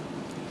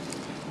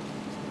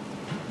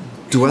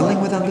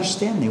 Dwelling with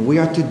understanding. We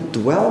are to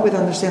dwell with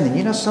understanding.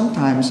 You know,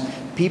 sometimes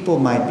people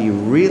might be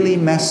really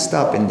messed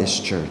up in this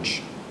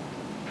church,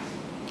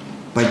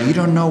 but you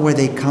don't know where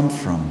they come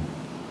from.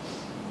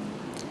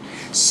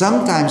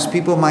 Sometimes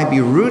people might be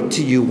rude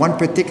to you one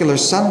particular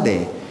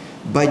Sunday,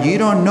 but you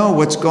don't know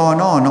what's going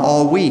on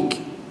all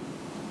week.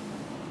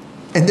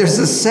 And there's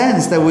a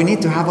sense that we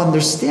need to have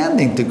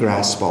understanding to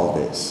grasp all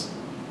this.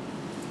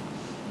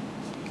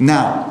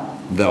 Now,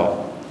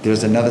 though,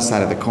 there's another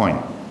side of the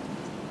coin.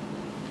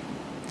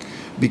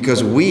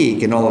 Because we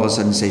can all of a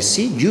sudden say,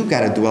 see, you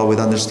got to dwell with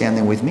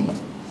understanding with me.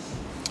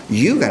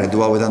 You got to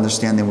dwell with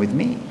understanding with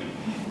me.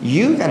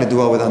 You got to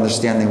dwell with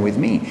understanding with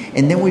me.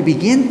 And then we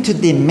begin to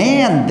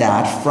demand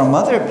that from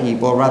other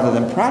people rather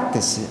than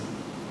practice it.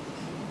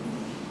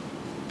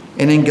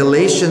 And in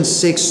Galatians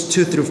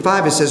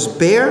 6:2-5, it says,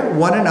 bear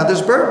one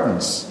another's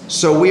burdens.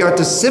 So we are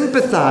to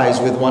sympathize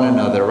with one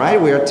another, right?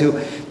 We are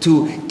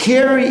to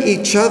carry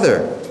each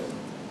other.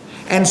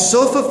 And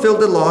so fulfill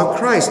the law of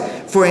Christ.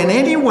 For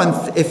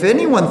if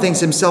anyone thinks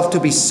himself to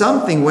be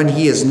something when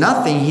he is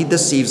nothing, he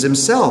deceives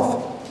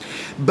himself.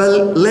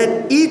 But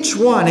let each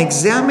one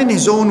examine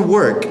his own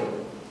work,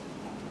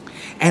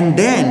 and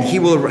then he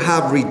will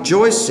have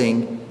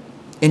rejoicing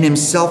in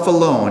himself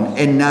alone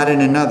and not in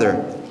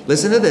another.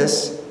 Listen to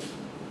this.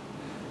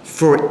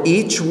 For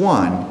each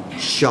one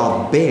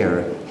shall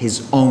bear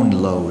his own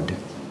load.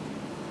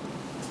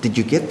 Did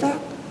you get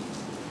that?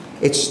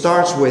 It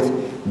starts with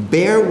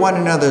bear one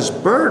another's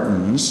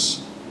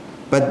burdens,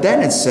 but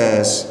then it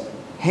says,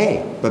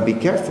 hey, but be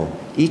careful.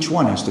 Each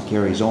one has to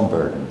carry his own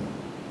burden.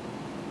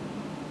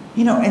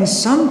 You know, and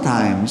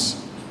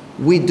sometimes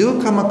we do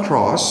come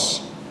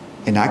across,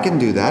 and I can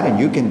do that, and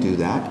you can do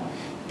that,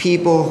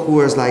 people who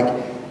are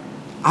like,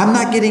 I'm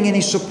not getting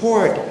any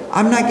support.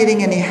 I'm not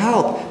getting any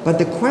help. But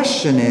the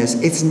question is,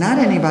 it's not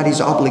anybody's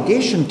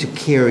obligation to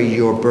carry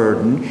your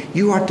burden.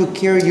 You are to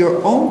carry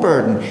your own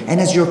burden. And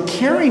as you're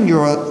carrying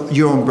your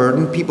own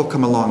burden, people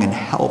come along and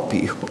help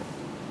you.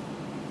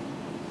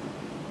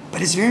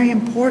 But it's very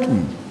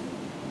important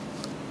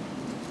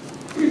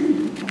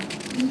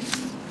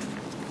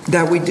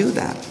that we do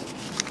that.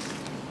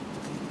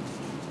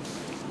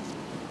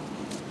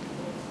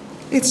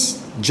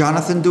 It's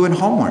Jonathan doing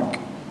homework.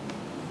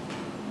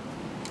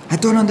 I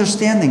don't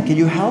understand it. Can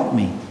you help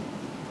me?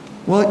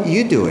 Well,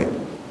 you do it.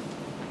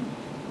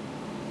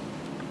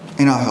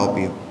 And I'll help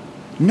you.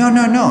 No.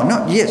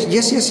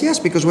 Yes.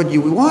 Because what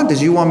you want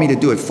is you want me to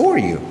do it for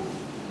you.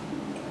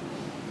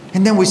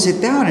 And then we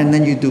sit down and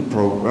then you do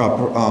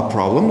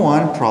problem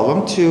one,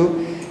 problem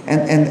two.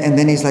 And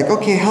then he's like,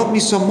 okay, help me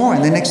some more.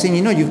 And the next thing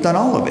you know, you've done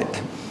all of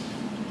it.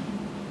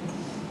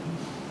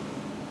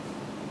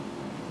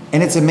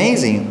 And it's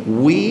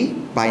amazing. We,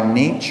 by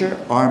nature,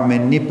 are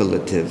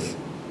manipulative.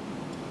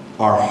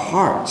 Our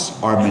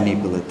hearts are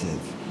manipulative.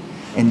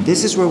 And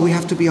this is where we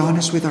have to be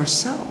honest with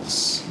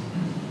ourselves.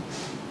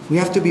 We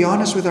have to be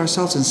honest with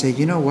ourselves and say,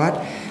 you know what?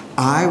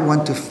 I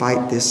want to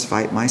fight this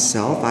fight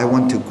myself. I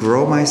want to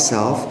grow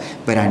myself,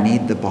 but I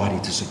need the body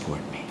to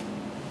support me.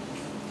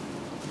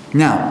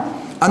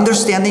 Now,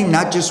 understanding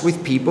not just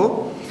with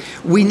people,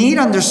 we need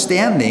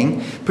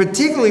understanding,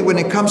 particularly when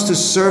it comes to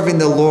serving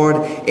the Lord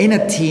in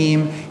a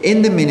team,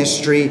 in the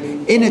ministry,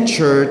 in a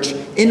church,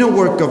 in a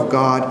work of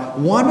God.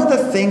 One of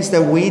the things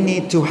that we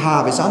need to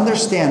have is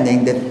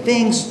understanding that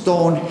things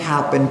don't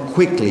happen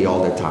quickly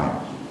all the time.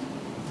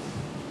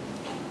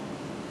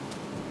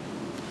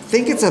 I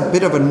think it's a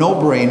bit of a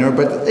no-brainer,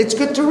 but it's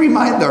good to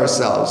remind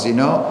ourselves, you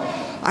know.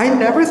 I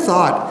never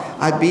thought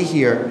I'd be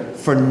here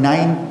for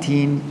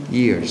 19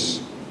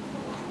 years.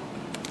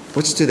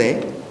 What's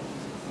today?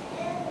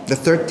 The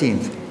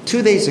 13th.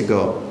 2 days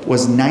ago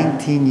was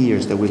 19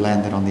 years that we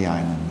landed on the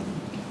island.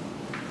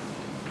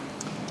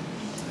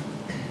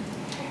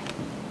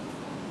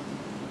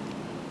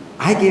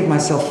 I gave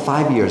myself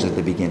 5 years at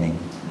the beginning.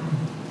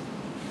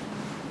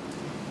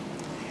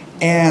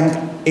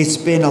 And it's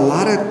been a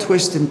lot of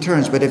twists and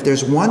turns, but if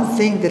there's one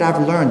thing that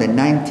I've learned in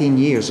 19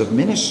 years of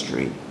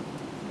ministry,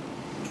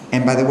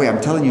 and by the way,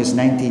 I'm telling you it's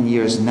 19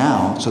 years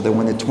now, so that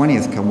when the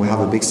 20th comes, we'll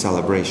have a big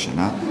celebration.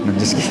 Huh? No, I'm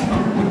just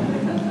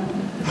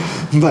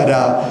kidding.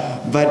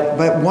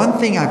 But one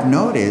thing I've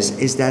noticed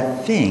is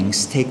that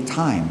things take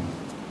time.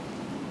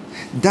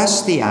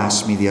 Dusty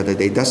asked me the other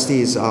day,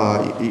 Dusty is,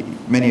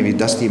 many of you,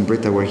 Dusty and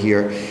Britta were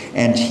here,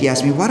 and he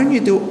asked me, why don't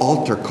you do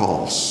altar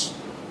calls?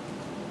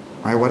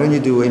 Right? Why don't you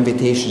do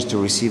invitations to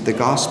receive the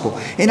gospel?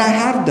 And I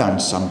have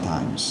done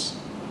sometimes.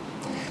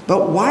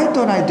 But why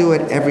don't I do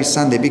it every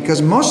Sunday?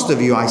 Because most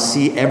of you I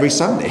see every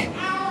Sunday.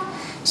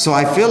 So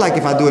I feel like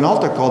if I do an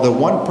altar call, that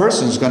one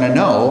person's going to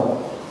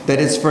know that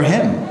it's for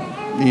him,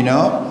 you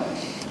know?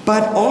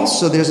 But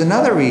also there's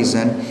another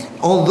reason.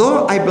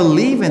 Although I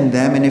believe in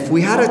them, and if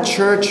we had a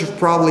church of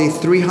probably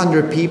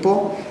 300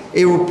 people,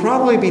 it will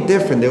probably be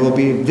different. There will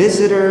be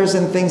visitors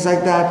and things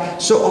like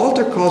that. So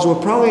altar calls will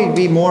probably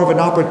be more of an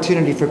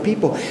opportunity for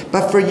people.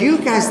 But for you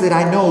guys that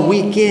I know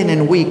week in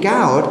and week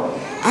out,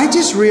 I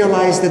just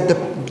realized that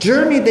the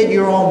journey that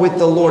you're on with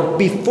the Lord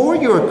before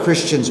you're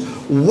Christians,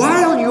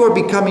 while you're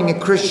becoming a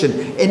Christian,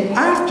 and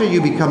after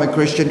you become a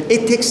Christian,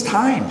 it takes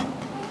time.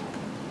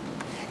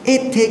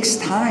 It takes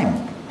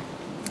time.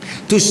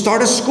 To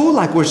start a school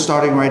like we're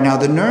starting right now,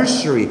 the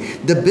nursery,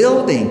 the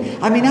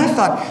building. I mean, I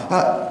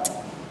thought,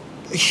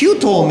 Hugh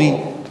told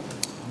me,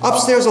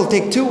 upstairs will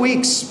take 2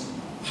 weeks.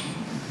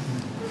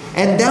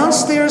 And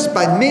downstairs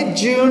by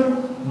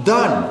mid-June,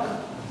 done.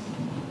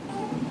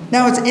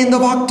 Now it's end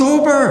of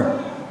October.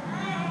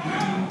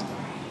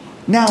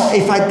 Now,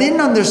 if I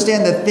didn't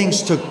understand that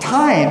things took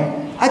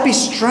time, I'd be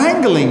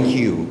strangling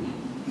Hugh.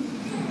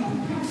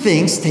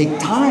 Things take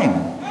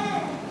time.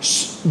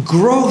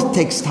 Growth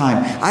takes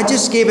time. I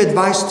just gave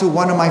advice to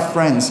one of my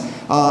friends,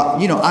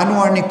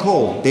 Anwar and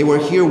Nicole. They were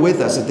here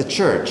with us at the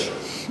church.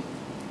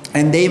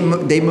 And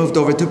they moved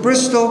over to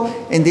Bristol,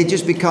 and they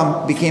just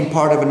became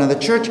part of another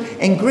church.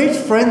 And great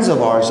friends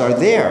of ours are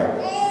there.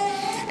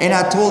 And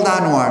I told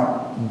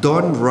Anwar,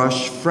 don't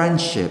rush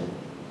friendship.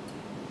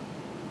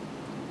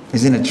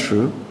 Isn't it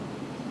true?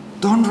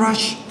 Don't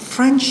rush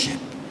friendship.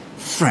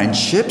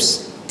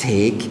 Friendships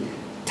take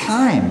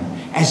time.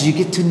 As you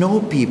get to know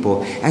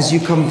people, as you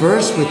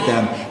converse with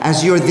them,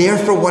 as you're there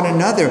for one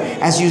another,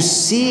 as you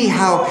see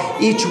how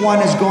each one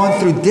is going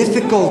through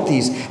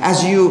difficulties,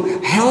 as you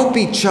help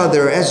each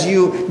other, as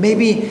you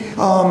maybe,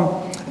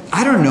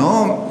 I don't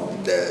know,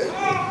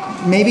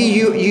 maybe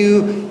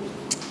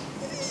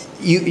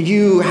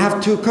you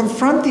have to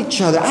confront each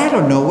other. I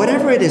don't know,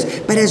 whatever it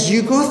is. But as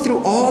you go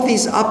through all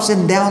these ups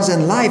and downs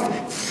in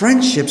life,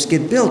 friendships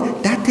get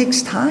built. That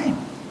takes time.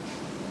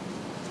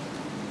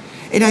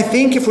 And I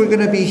think if we're going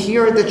to be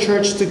here at the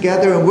church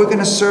together, and we're going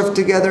to serve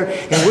together,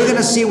 and we're going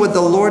to see what the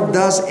Lord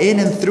does in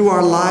and through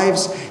our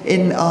lives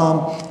in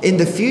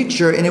the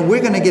future, and if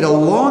we're going to get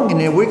along,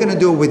 and if we're going to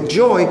do it with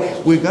joy,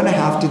 we're going to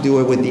have to do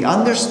it with the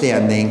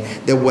understanding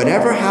that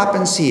whatever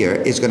happens here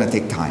is going to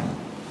take time.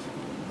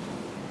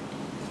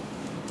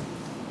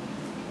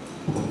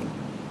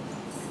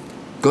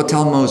 Go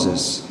tell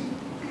Moses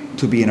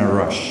to be in a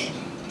rush.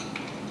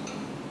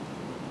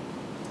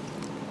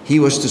 He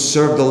was to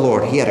serve the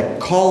Lord. He had a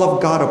call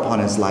of God upon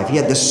his life. He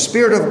had the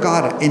Spirit of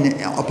God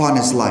upon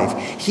his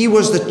life. He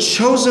was the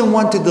chosen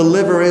one to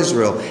deliver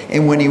Israel.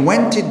 And when he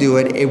went to do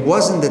it, it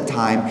wasn't the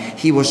time.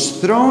 He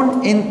was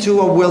thrown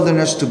into a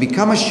wilderness to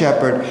become a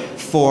shepherd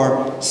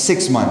for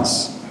 6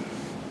 months.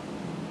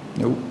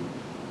 Nope.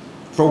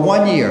 For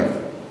 1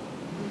 year.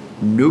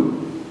 Nope.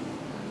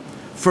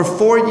 For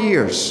 4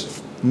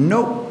 years.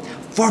 Nope.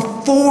 For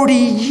 40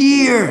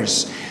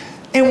 years.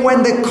 And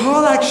when the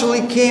call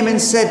actually came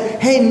and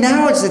said, hey,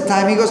 now it's the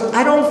time, he goes,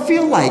 I don't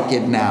feel like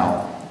it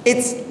now.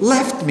 It's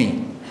left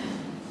me.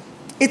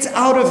 It's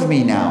out of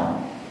me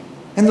now.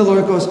 And the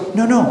Lord goes,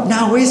 no,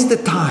 now is the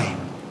time.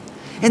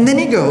 And then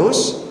he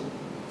goes,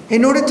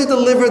 in order to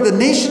deliver the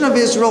nation of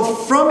Israel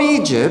from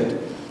Egypt,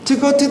 to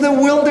go to the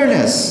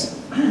wilderness.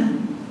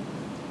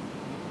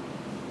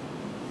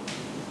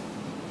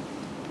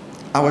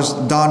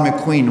 Don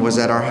McQueen was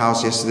at our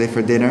house yesterday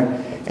for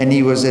dinner, and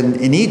he was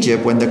in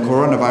Egypt when the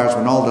coronavirus,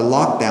 when all the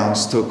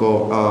lockdowns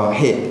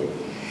hit.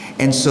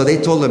 And so they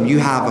told him, you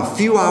have a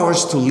few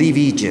hours to leave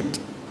Egypt.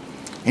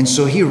 And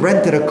so he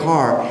rented a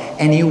car,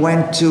 and he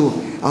went to,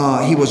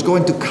 he was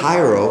going to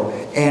Cairo,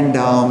 and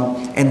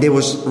there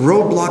was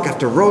roadblock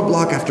after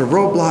roadblock after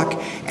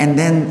roadblock, and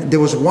then there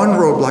was one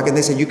roadblock, and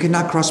they said, you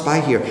cannot cross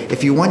by here.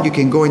 If you want, you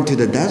can go into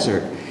the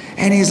desert.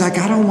 And he's like,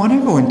 I don't want to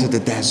go into the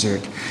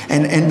desert.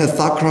 And the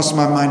thought crossed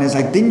my mind is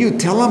like, didn't you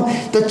tell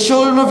them? The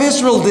children of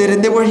Israel did,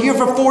 and they were here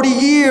for 40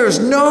 years.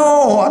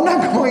 No, I'm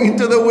not going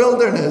into the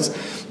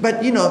wilderness.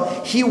 But, you know,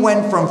 he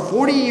went from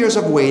 40 years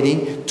of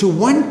waiting to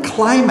one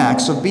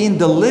climax of being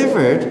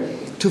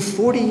delivered to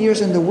 40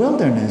 years in the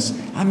wilderness.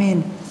 I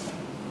mean,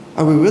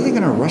 are we really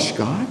going to rush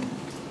God?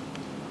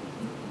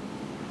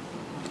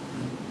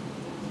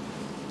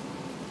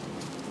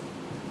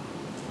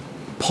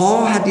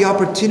 Paul had the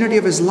opportunity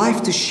of his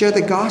life to share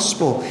the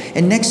gospel.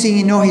 And next thing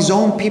you know, his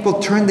own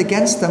people turned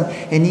against him,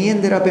 and he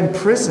ended up in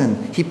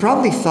prison. He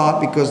probably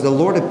thought, because the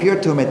Lord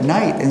appeared to him at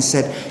night and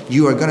said,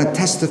 you are going to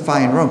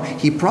testify in Rome.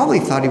 He probably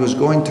thought he was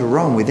going to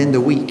Rome within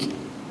the week.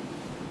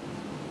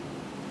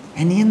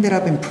 And he ended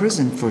up in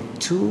prison for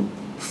 2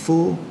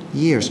 full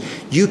years.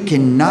 You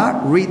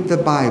cannot read the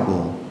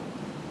Bible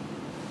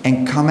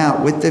and come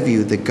out with the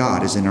view that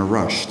God is in a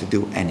rush to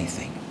do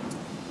anything.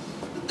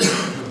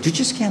 You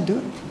just can't do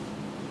it.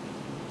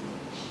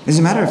 As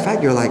a matter of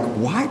fact, you're like,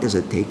 why does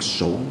it take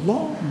so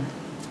long?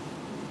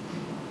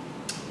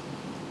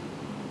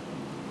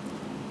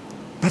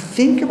 But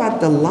think about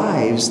the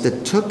lives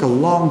that took a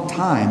long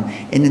time,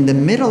 and in the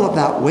middle of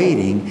that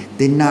waiting,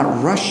 did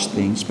not rush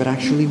things, but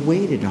actually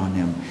waited on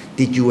Him.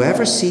 Did you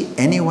ever see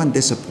anyone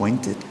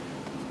disappointed?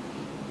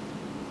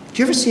 Did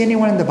you ever see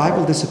anyone in the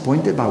Bible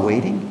disappointed by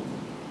waiting?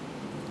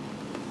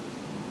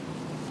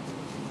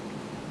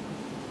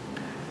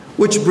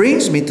 Which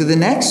brings me to the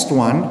next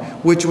one,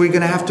 which we're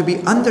going to have to be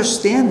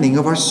understanding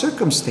of our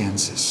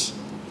circumstances.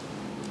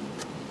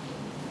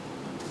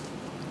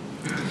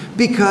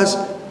 Because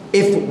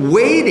if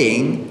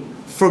waiting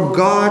for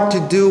God to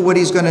do what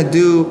He's going to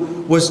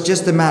do was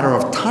just a matter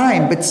of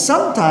time, but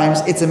sometimes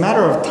it's a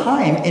matter of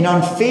time in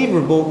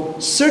unfavorable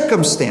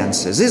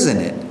circumstances, isn't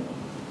it?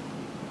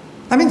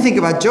 I mean, think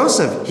about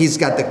Joseph. He's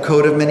got the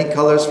coat of many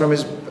colors from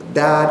his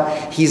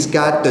dad. He's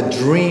got the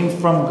dream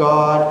from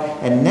God.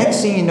 And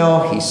next thing you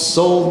know, he's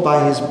sold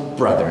by his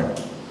brethren.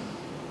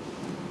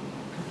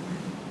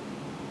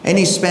 And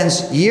he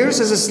spends years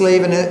as a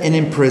slave and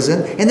in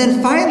prison. And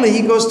then finally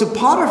he goes to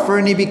Potiphar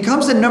and he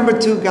becomes the number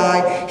 2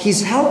 guy.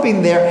 He's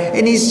helping there.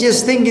 And he's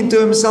just thinking to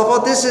himself,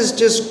 oh, this is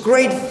just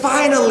great.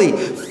 Finally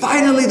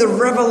the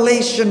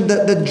revelation,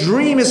 the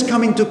dream is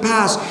coming to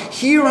pass.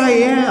 Here I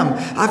am.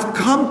 I've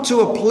come to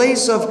a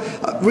place of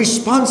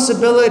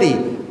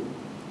responsibility.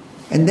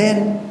 And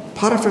then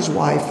Potiphar's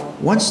wife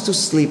wants to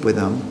sleep with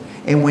him.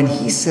 And when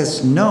he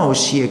says no,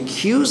 she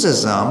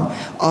accuses him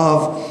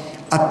of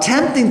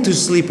attempting to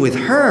sleep with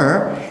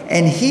her,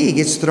 and he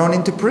gets thrown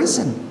into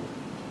prison.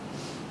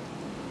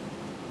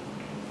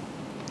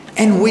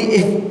 And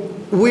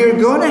we're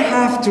going to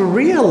have to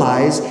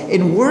realize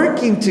in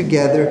working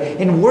together,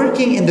 in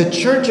working in the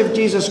church of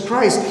Jesus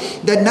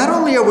Christ, that not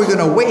only are we going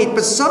to wait,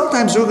 but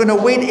sometimes we're going to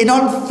wait in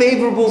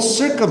unfavorable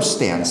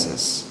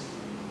circumstances.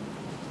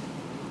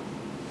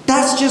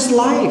 That's just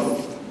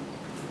life.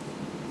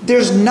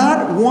 There's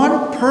not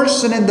one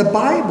person in the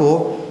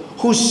Bible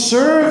who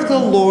served the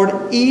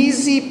Lord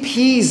easy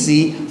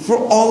peasy for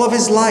all of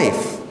his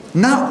life.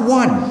 Not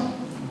one.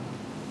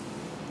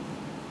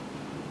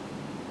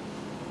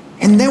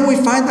 And then we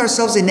find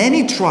ourselves in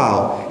any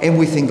trial and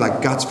we think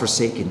like, God's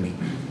forsaken me.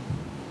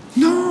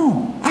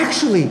 No,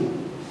 actually,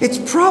 it's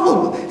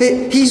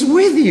probably, He's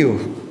with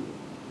you.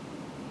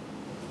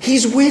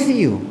 He's with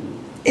you.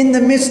 In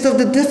the midst of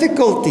the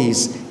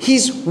difficulties,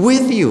 He's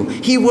with you.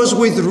 He was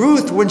with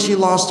Ruth when she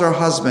lost her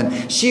husband.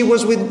 He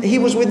was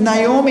with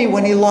Naomi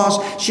when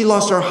she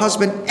lost her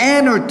husband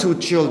and her 2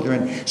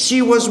 children.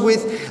 She was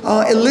with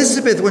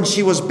Elizabeth when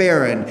she was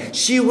barren.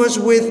 She was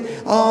with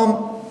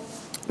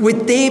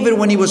David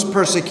when he was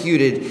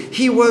persecuted.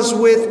 He was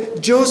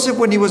with Joseph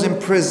when he was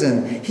in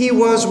prison. He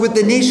was with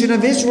the nation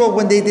of Israel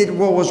when they did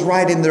what was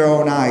right in their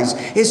own eyes.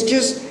 It's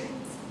just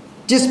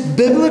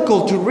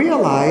biblical to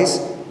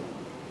realize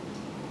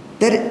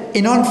that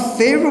in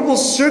unfavorable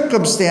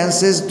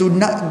circumstances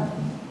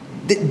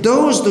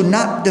those do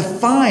not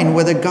define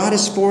whether God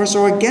is for us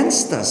or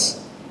against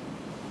us.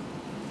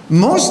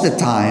 Most of the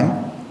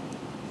time,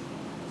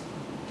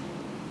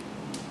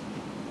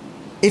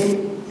 if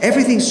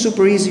everything's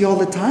super easy all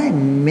the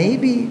time,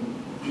 maybe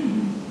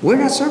we're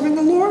not serving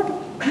the Lord.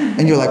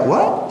 And you're like,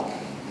 what?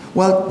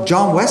 Well,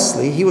 John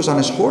Wesley, he was on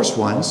his horse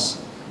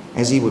once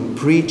as he would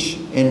preach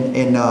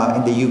in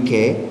the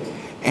UK,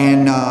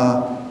 and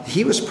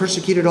he was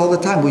persecuted all the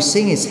time. We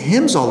sing his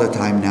hymns all the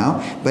time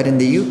now, but in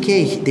the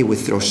UK, they would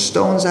throw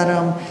stones at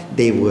him.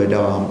 They would,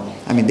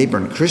 they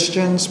burned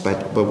Christians,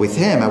 but with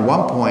him, at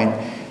one point,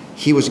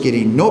 he was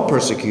getting no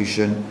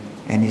persecution,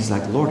 and he's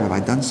like, Lord, have I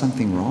done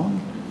something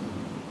wrong?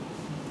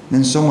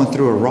 Then someone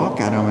threw a rock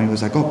at him, and he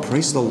was like, oh,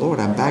 praise the Lord,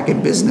 I'm back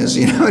in business,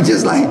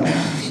 just like,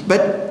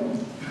 but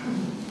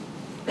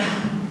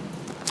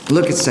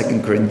look at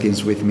 2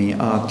 Corinthians with me.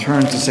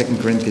 Turn to 2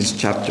 Corinthians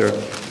chapter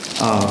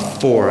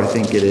 4, I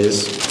think it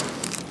is.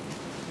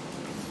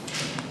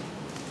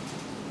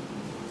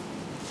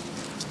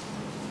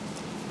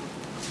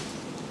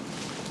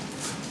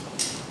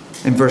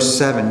 In verse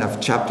 7 of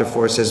chapter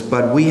 4 it says,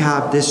 but we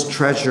have this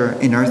treasure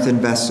in earthen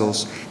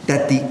vessels,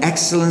 that the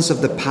excellence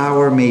of the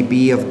power may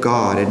be of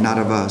God and not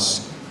of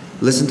us.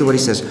 Listen to what he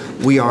says.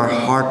 We are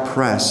hard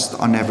pressed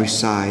on every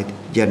side,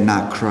 yet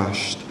not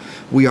crushed.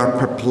 We are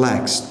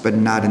perplexed, but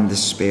not in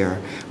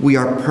despair. We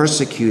are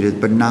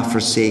persecuted, but not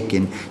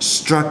forsaken.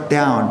 Struck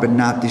down, but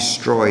not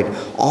destroyed.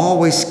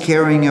 Always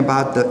carrying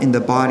about in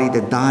the body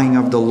the dying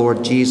of the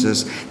Lord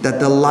Jesus, that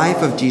the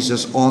life of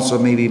Jesus also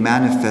may be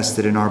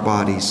manifested in our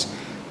bodies.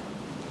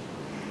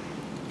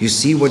 You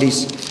see what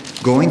he's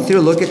going through?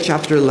 Look at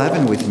chapter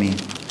 11 with me.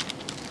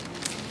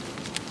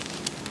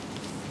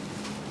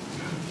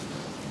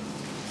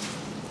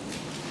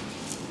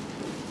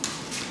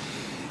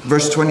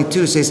 Verse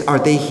 22 says, are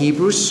they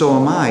Hebrews? So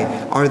am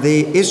I. Are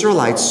they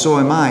Israelites? So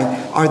am I.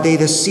 Are they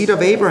the seed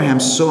of Abraham?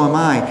 So am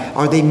I.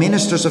 Are they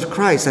ministers of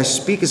Christ? I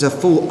speak as a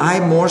fool,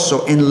 I more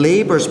so, in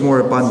labors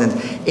more abundant,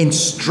 in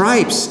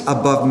stripes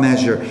above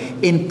measure,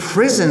 in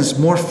prisons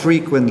more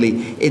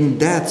frequently, in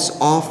deaths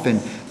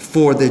often.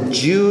 From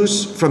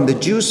the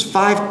Jews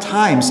 5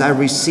 times I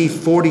received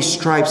 40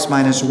 stripes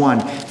minus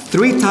 1.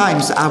 3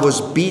 times I was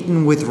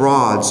beaten with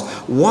rods.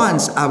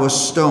 Once I was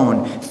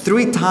stoned.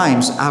 3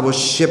 times I was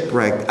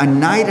shipwrecked. A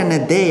night and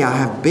a day I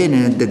have been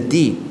in the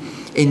deep.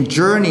 In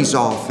journeys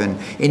often,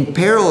 in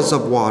perils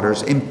of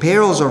waters, in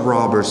perils of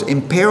robbers,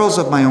 in perils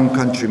of my own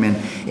countrymen,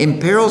 in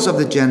perils of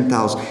the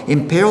Gentiles,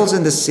 in perils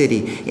in the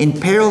city, in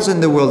perils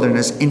in the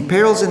wilderness, in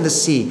perils in the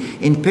sea,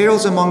 in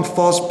perils among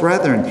false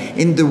brethren,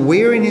 in the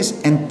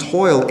weariness and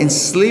toil, in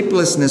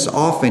sleeplessness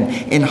often,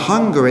 in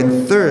hunger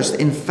and thirst,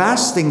 in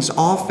fastings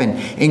often,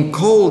 in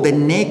cold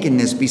and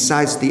nakedness,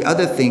 besides the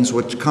other things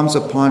which comes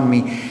upon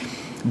me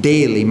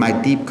daily, my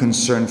deep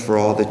concern for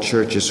all the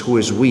churches. Who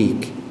is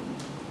weak,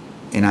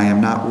 and I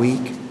am not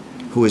weak,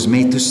 who is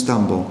made to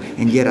stumble,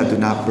 and yet I do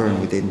not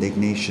burn with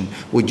indignation.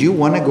 Would you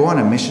want to go on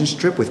a mission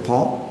trip with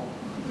Paul?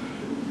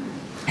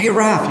 Hey,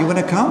 Raf, you want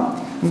to come?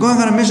 I'm going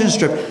on a mission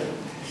trip.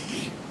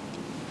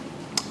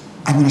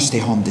 I'm going to stay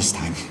home this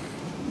time.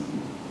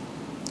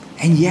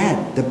 And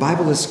yet, the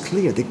Bible is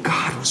clear that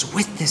God was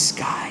with this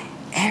guy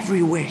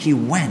everywhere he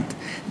went.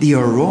 The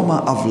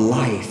aroma of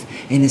life.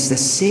 And it's the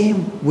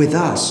same with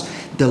us.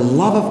 The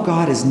love of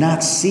God is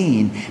not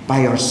seen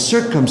by our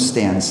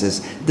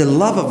circumstances. The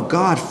love of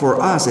God for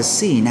us is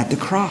seen at the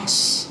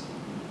cross.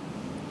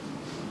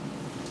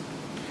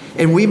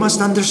 And we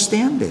must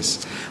understand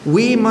this.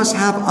 We must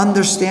have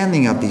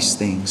understanding of these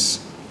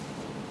things.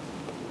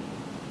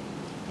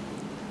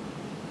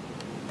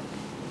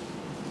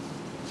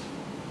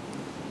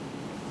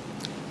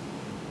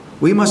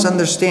 We must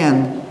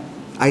understand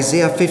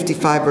Isaiah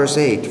 55 verse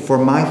 8. For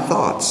my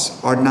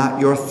thoughts are not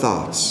your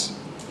thoughts,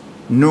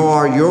 nor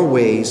are your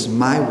ways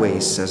my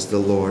ways, says the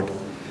Lord.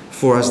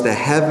 For as the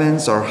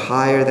heavens are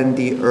higher than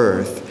the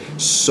earth,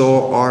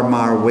 so are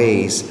my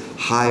ways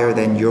higher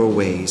than your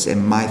ways,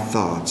 and my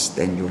thoughts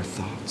than your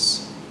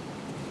thoughts.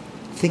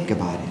 Think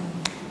about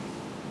it.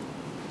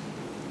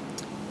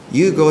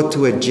 You go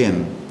to a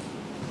gym,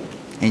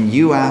 and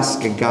you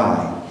ask a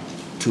guy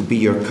to be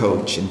your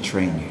coach and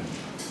train you.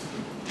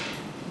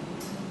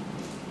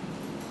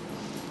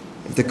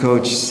 If the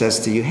coach says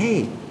to you,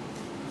 hey,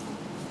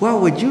 what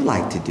would you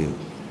like to do?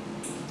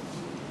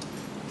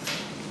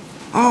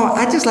 Oh,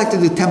 I just like to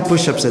do 10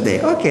 push-ups a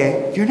day.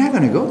 Okay, you're not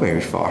going to go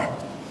very far.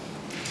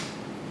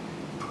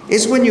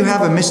 It's when you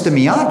have a Mr.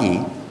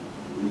 Miyagi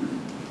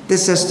that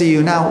says to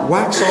you, now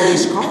wax all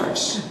these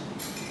cars.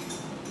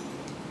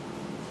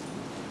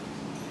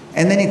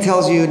 And then he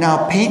tells you,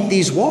 now paint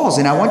these walls,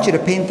 and I want you to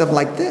paint them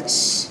like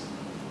this.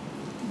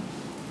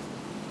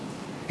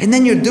 And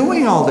then you're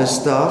doing all this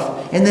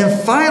stuff, and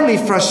then finally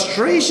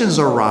frustrations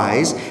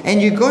arise,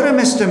 and you go to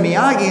Mr.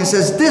 Miyagi and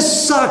says,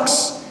 this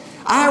sucks.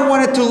 I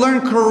wanted to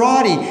learn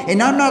karate,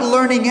 and I'm not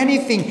learning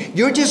anything.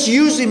 You're just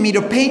using me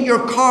to paint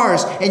your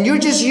cars, and you're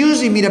just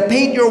using me to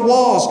paint your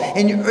walls,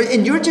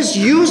 and you're just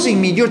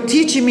using me. You're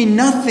teaching me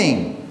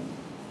nothing.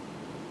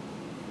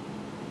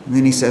 And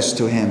then he says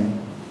to him,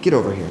 get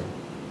over here.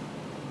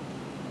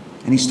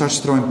 And he starts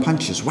throwing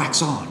punches,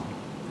 wax on,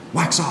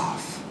 wax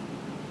off,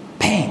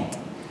 paint.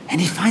 And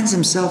he finds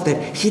himself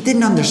that he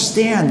didn't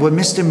understand what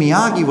Mr.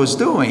 Miyagi was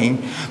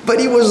doing, but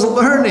he was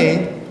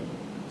learning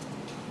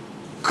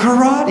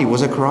Karate.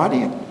 Was it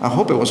karate? I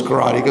hope it was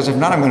karate, because if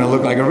not, I'm going to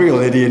look like a real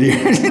idiot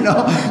here, you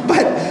know.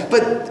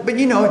 But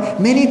you know,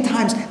 many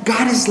times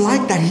God is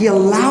like that. He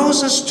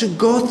allows us to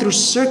go through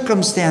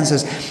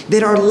circumstances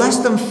that are less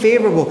than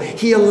favorable.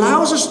 He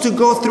allows us to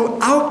go through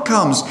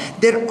outcomes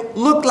that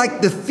look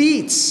like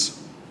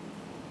defeats.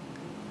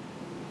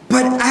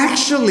 But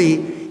actually,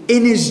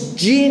 in His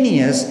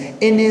genius,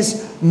 in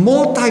His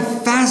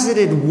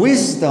multifaceted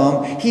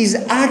wisdom, He's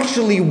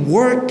actually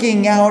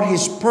working out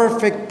His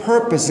perfect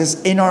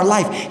purposes in our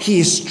life. He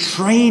is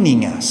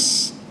training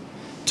us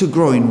to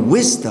grow in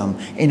wisdom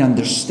and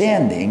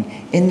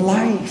understanding in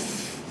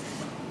life.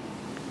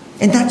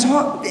 And that's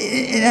what,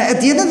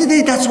 at the end of the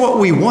day, that's what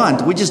we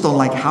want. We just don't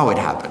like how it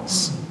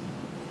happens.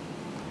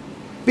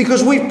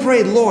 Because we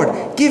prayed,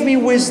 Lord, give me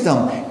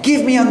wisdom,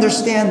 give me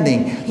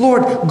understanding.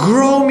 Lord,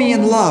 grow me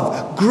in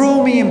love,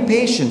 grow me in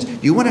patience.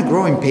 You want to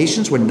grow in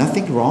patience when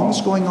nothing wrong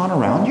is going on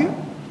around you?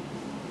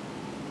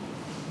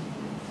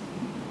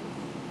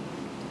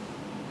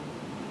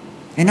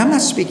 And I'm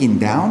not speaking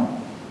down.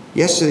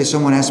 Yesterday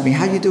someone asked me,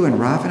 how you doing,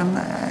 Raf?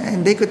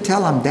 And they could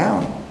tell I'm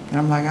down. And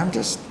I'm like, I'm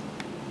just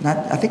not,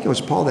 I think it was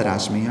Paul that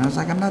asked me. And I was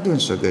like, I'm not doing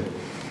so good.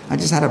 I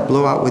just had a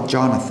blowout with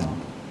Jonathan.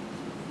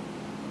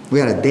 We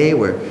had a day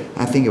where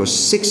I think it was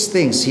 6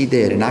 things he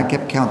did, and I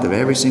kept count of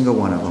every single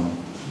one of them.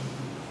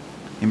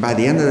 And by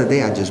the end of the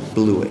day, I just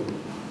blew it.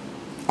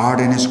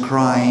 Arden is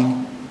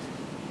crying.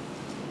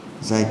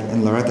 It's like,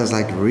 and Loretta's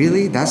like,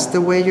 really? That's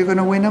the way you're going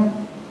to win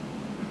him?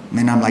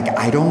 And I'm like,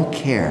 I don't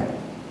care.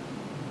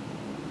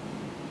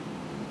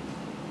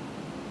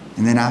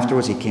 And then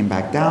afterwards, he came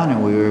back down,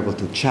 and we were able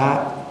to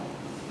chat.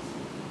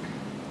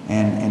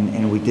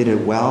 And we did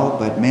it well.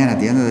 But man, at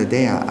the end of the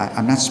day,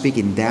 I'm not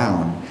speaking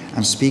down.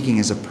 I'm speaking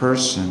as a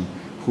person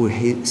who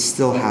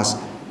still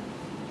has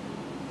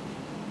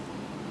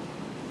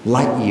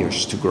light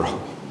years to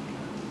grow.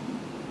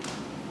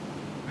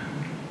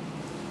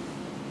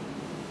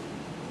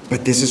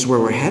 But this is where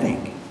we're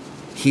heading.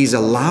 He's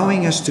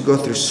allowing us to go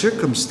through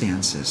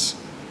circumstances.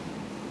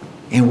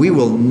 And we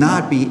will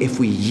not be, if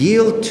we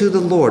yield to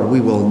the Lord,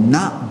 we will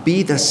not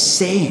be the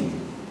same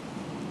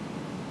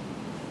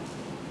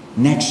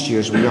next year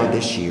as we are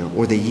this year,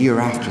 or the year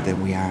after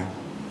than we are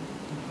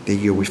the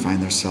year we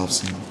find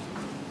ourselves in.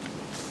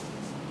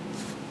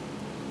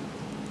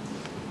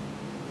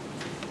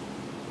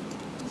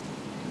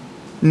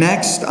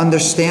 Next,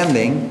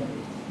 understanding.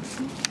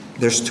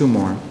 There's 2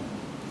 more.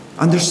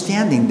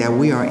 Understanding that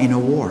we are in a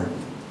war.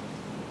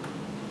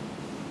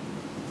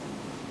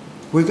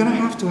 We're going to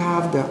have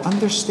the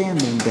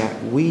understanding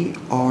that we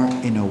are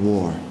in a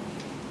war.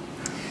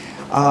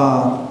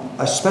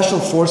 A Special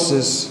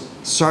Forces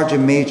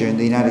Sergeant Major in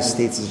the United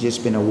States has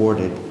just been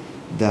awarded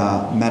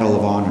the Medal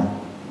of Honor.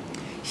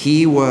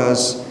 He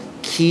was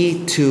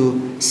key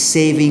to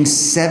saving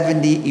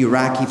 70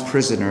 Iraqi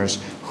prisoners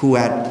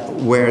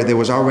where there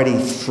was already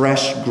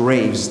fresh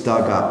graves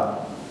dug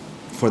up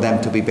for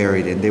them to be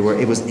buried in.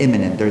 It was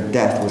imminent. Their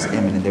death was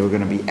imminent. They were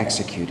going to be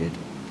executed.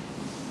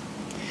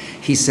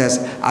 He says,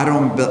 I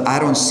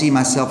don't see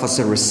myself as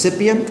a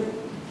recipient.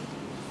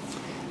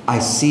 I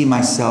see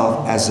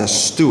myself as a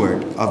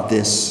steward of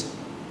this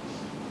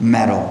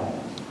medal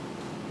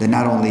that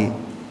not only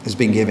has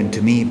been given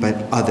to me, but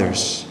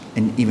others,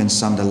 and even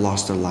some that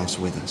lost their lives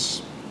with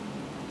us.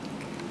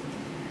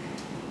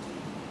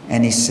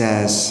 And he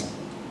says,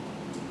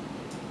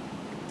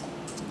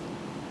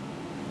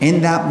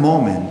 in that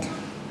moment,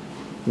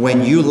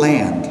 when you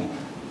land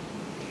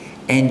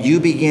and you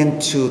begin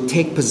to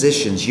take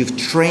positions, you've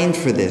trained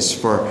for this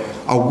for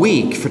a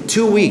week, for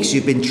 2 weeks,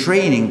 you've been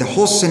training the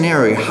whole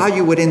scenario, how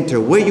you would enter,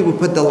 where you would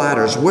put the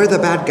ladders, where the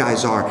bad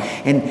guys are.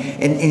 And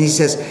he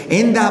says,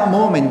 in that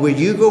moment where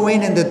you go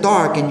in the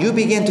dark and you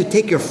begin to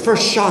take your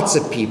first shots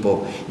at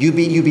people, you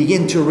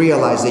begin to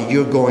realize that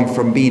you're going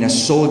from being a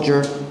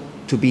soldier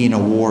to being a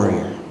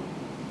warrior.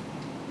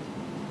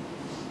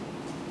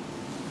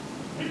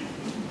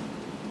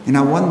 And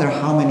I wonder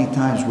how many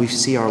times we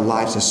see our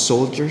lives as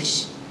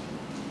soldiers,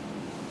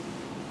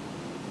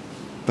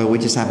 but we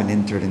just haven't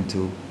entered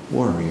into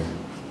warrior.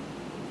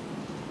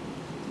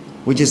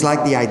 We just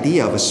like the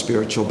idea of a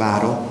spiritual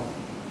battle,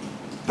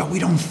 but we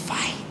don't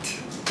fight.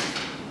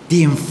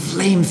 The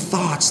inflamed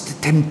thoughts,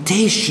 the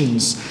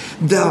temptations,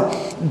 the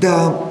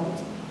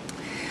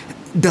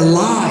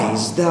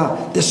lies,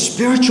 the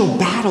spiritual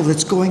battle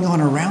that's going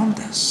on around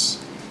us.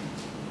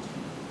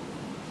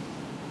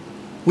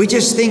 We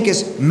just think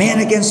it's man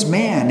against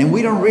man, and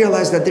we don't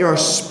realize that there are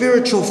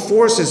spiritual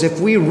forces. If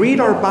we read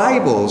our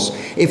Bibles,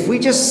 if we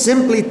just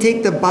simply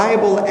take the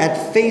Bible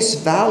at face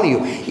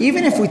value,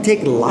 even if we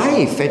take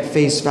life at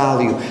face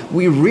value,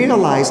 we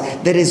realize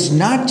that it's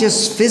not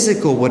just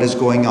physical what is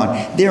going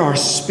on. There are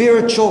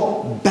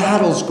spiritual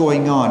battles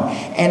going on,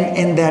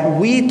 and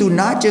that we do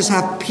not just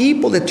have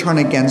people that turn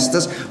against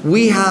us.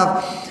 We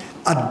have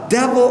a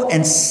devil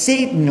and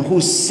Satan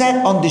who's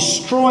set on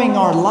destroying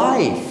our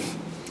life.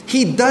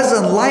 He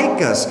doesn't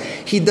like us.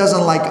 He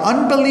doesn't like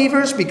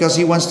unbelievers because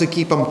he wants to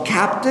keep them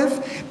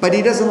captive. But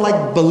he doesn't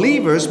like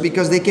believers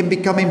because they can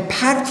become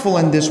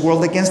impactful in this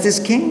world against his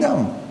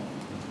kingdom.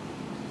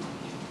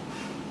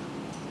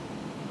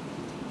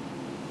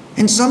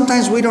 And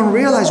sometimes we don't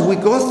realize we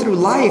go through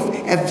life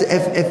as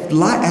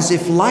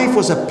if life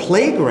was a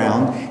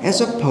playground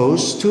as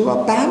opposed to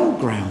a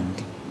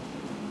battleground.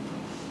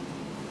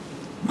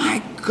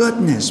 My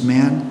goodness,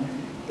 man.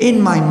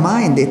 In my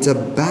mind, it's a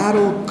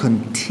battle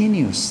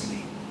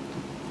continuously.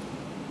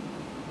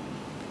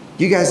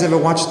 You guys ever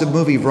watched the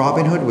movie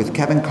Robin Hood with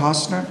Kevin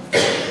Costner?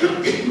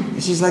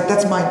 She's like,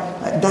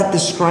 that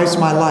describes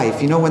my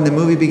life. You know, when the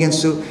movie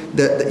begins to,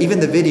 even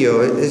the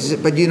video,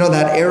 but you know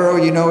that arrow,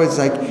 you know, it's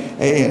like,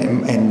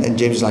 and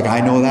James is like,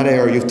 I know that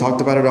arrow, you've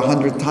talked about it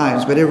 100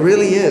 times, but it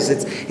really is.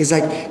 It's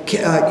like,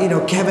 you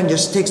know, Kevin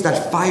just takes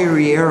that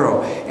fiery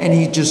arrow and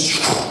it just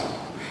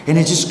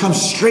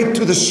comes straight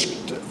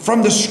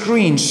from the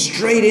screen,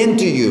 straight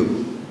into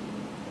you.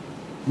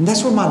 And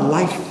that's what my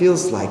life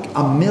feels like,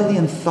 a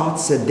million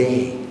thoughts a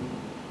day.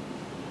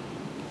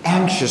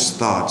 Anxious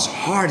thoughts,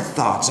 hard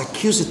thoughts,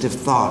 accusative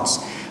thoughts,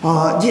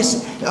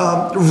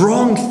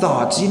 wrong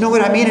thoughts. You know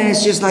what I mean? And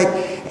it's just like,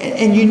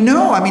 and you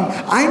know, I mean,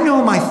 I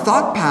know my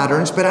thought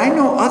patterns, but I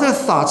know other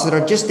thoughts that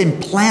are just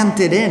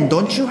implanted in.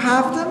 Don't you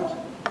have them?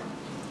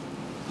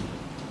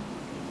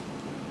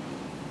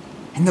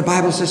 And the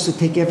Bible says to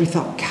take every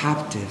thought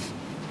captive.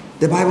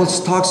 The Bible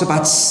talks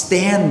about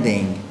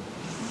standing.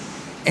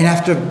 And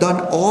after I've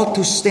done all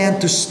to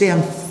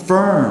stand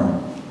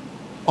firm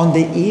on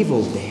the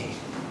evil day.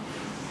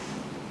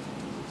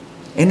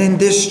 And in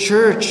this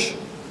church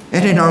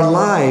and in our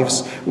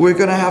lives, we're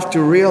going to have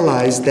to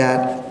realize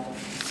that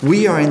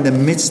we are in the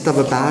midst of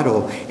a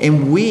battle.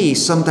 And we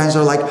sometimes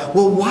are like,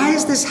 well, why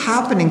is this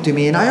happening to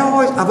me? And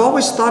I've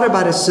always thought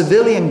about a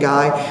civilian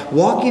guy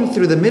walking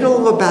through the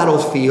middle of a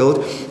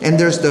battlefield, and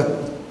there's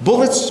the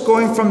bullets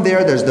going from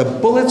there, there's the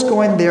bullets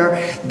going there,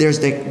 there's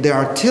the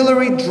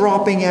artillery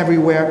dropping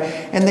everywhere,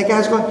 and the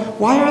guy's going,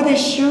 why are they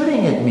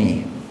shooting at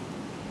me?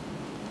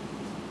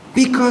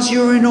 Because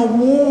you're in a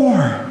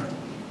war.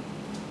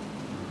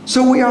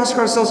 So we ask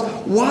ourselves,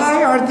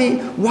 why are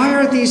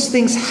these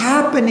things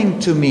happening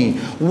to me?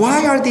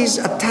 Why are these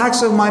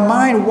attacks of my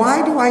mind?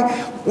 Why do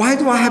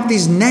I have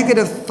these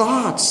negative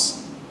thoughts?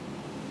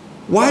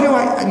 Why do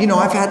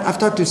I've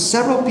talked to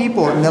several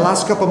people in the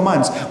last couple of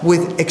months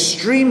with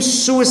extreme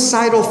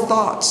suicidal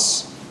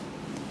thoughts.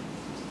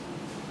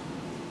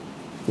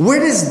 Where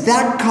does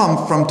that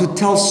come from to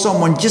tell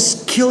someone,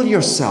 just kill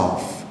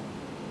yourself?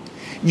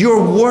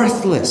 You're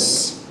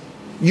worthless.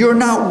 You're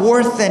not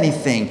worth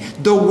anything.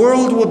 The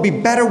world will be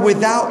better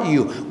without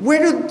you. Where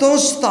do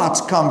those thoughts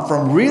come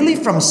from? Really?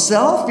 From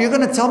self? You're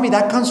going to tell me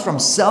that comes from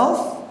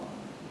self?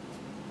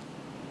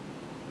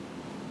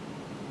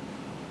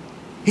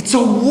 It's a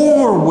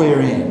war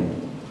we're in.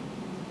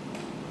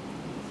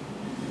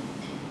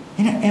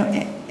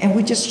 And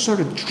we just sort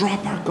of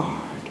drop our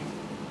guard.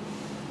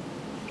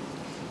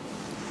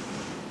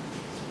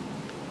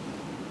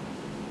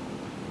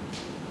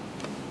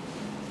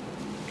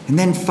 And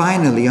then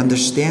finally,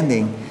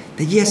 understanding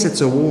that yes, it's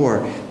a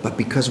war, but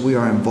because we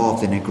are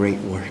involved in a great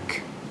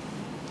work.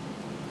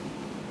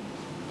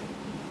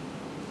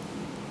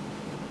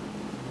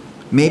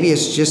 Maybe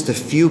it's just a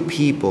few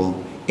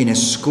people in a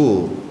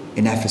school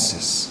in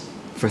Ephesus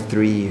for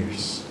 3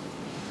 years.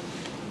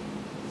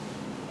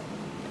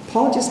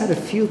 Paul just had a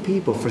few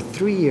people for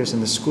 3 years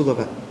in the school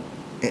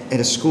at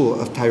a school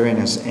of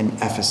Tyrannus in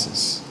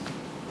Ephesus.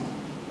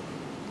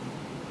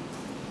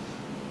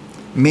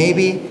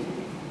 Maybe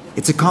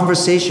it's a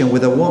conversation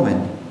with a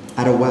woman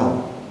at a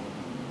well.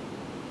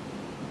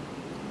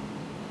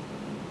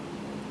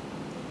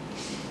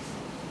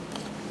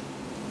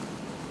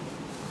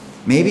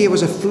 Maybe it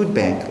was a food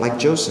bank like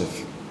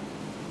Joseph.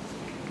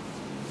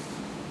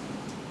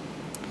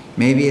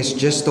 Maybe it's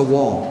just a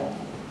wall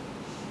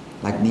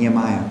like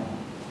Nehemiah.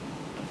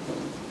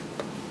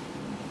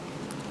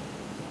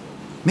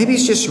 Maybe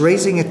it's just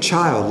raising a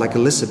child like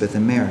Elizabeth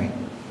and Mary.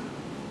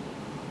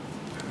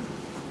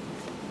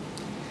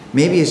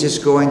 Maybe it's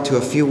just going to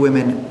a few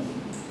women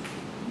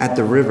at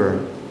the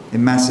river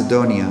in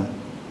Macedonia,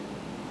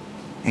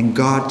 and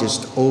God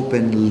just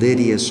opened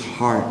Lydia's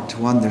heart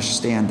to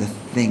understand the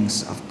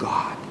things of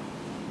God,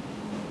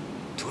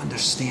 to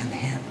understand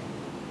Him.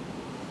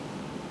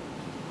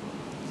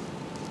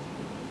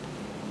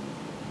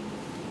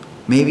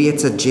 Maybe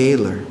it's a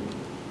jailer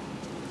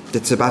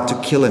that's about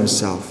to kill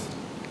himself.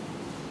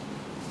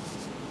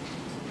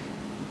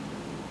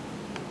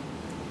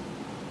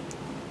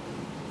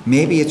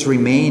 Maybe it's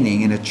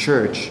remaining in a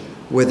church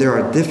where there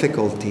are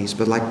difficulties,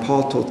 but like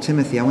Paul told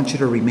Timothy, I want you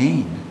to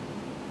remain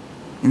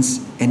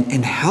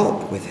and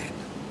help with it.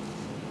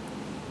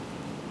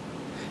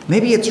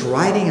 Maybe it's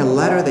writing a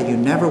letter that you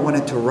never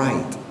wanted to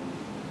write.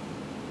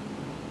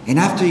 And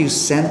after you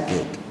sent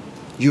it,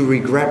 you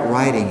regret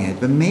writing it.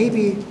 But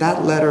maybe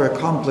that letter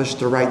accomplished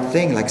the right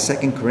thing like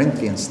 2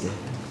 Corinthians did.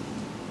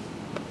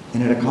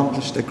 And it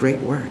accomplished a great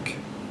work.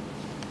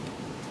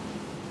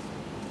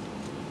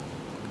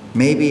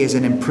 Maybe it's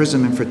an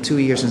imprisonment for 2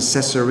 years in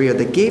Caesarea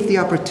that gave the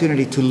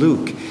opportunity to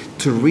Luke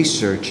to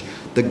research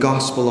the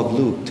Gospel of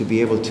Luke, to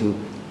be able to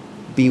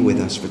be with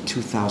us for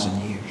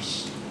 2,000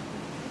 years.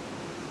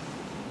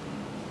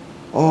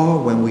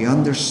 Oh, when we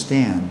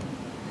understand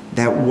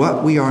that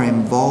what we are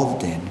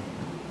involved in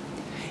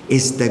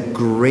is the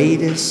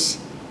greatest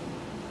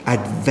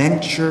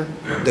adventure,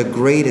 the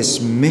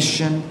greatest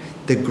mission,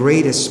 the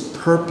greatest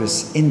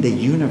purpose in the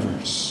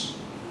universe.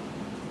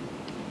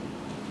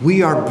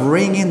 We are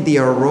bringing the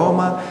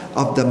aroma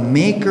of the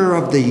maker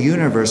of the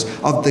universe,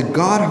 of the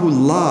God who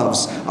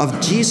loves, of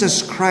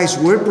Jesus Christ.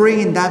 We're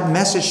bringing that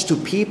message to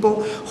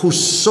people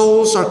whose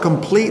souls are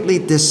completely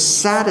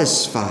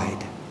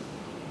dissatisfied.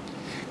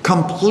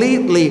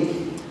 Completely,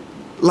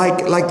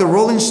 like the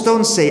Rolling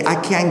Stones say, I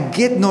can't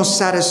get no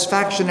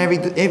satisfaction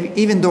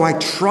even though I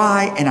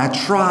try and I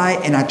try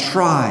and I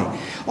try.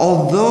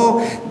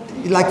 Although,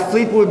 like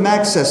Fleetwood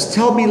Mac says,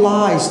 tell me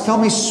lies, tell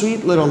me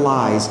sweet little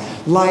lies.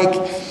 Like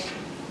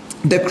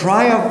the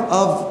cry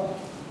of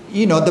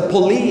the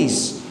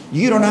police.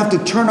 You don't have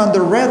to turn on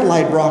the red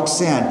light,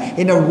 Roxanne.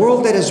 In a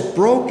world that is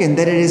broken,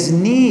 that it is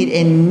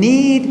in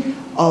need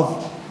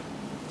of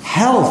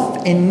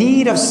health, in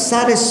need of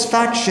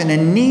satisfaction,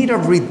 in need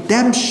of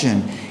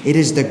redemption. It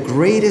is the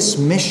greatest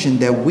mission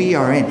that we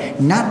are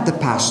in. Not the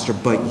pastor,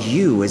 but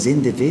you as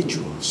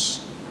individuals.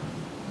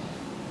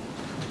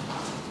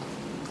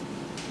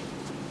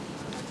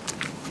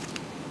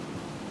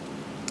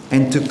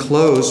 And to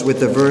close with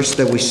the verse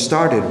that we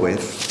started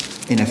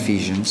with in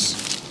Ephesians.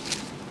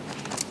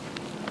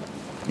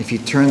 If you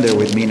turn there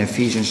with me in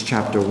Ephesians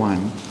chapter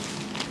 1.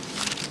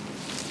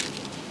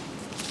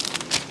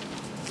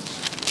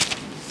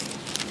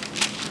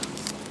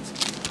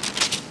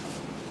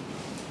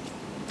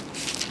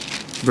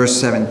 Verse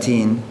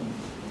 17,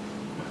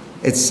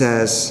 it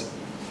says,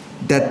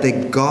 that the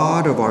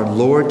God of our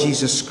Lord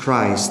Jesus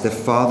Christ, the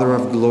Father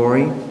of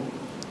glory,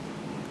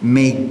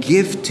 may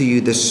give to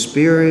you the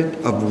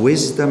spirit of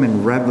wisdom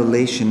and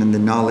revelation in the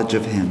knowledge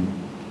of Him,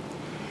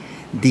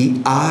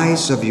 the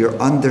eyes of your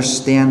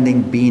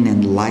understanding being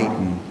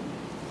enlightened,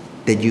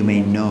 that you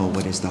may know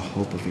what is the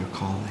hope of your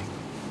calling.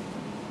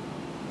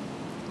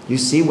 You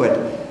see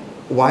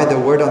why the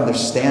word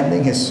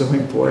understanding is so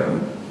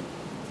important?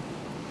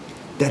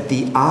 That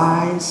the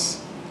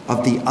eyes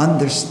of the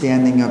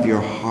understanding of your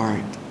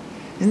heart.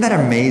 Isn't that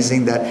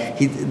amazing that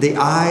the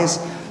eyes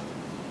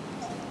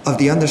of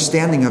the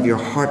understanding of your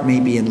heart may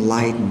be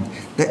enlightened?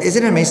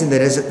 Isn't it amazing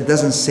that it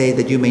doesn't say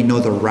that you may know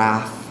the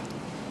wrath,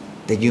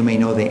 that you may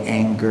know the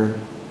anger,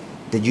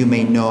 that you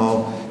may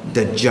know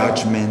the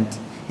judgment?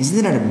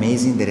 Isn't it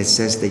amazing that it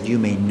says that you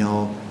may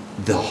know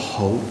the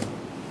hope?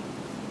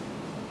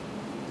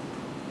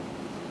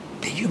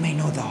 That you may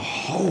know the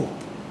hope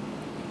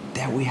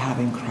that we have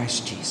in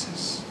Christ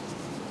Jesus.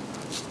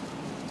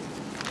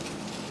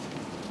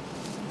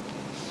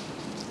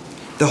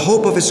 The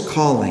hope of His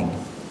calling,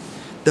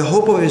 the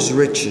hope of His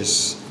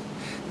riches,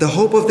 the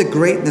hope of the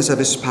greatness of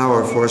His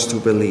power for us to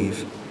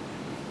believe,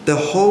 the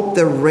hope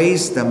that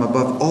raised them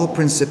above all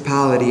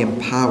principality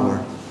and power,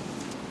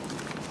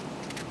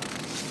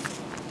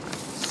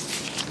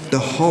 the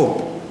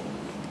hope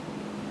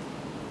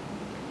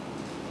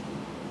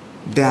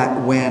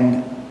that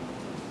when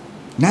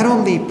not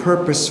only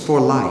purpose for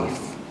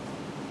life,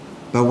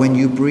 but when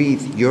you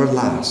breathe your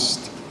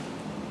last,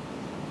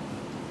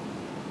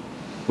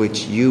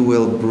 which you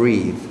will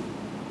breathe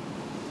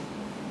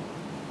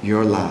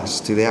your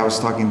last. Today I was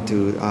talking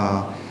to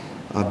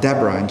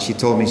Deborah, and she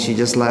told me she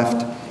just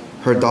left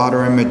her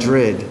daughter in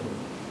Madrid.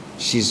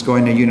 She's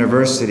going to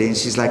university, and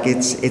she's like,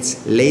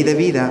 it's ley de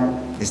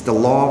vida. It's the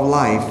law of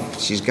life.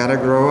 She's got to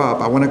grow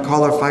up. I want to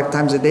call her 5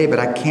 times a day, but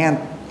I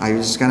can't. I'm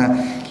just going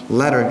to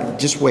let her.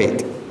 Just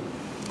wait.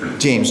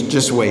 James,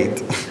 just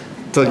wait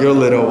till your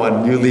little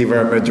one, you leave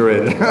her in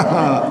Madrid.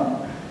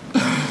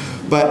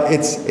 But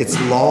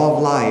it's law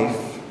of life.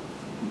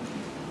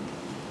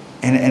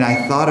 And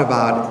I thought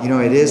about,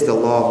 it is the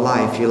law of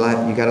life. You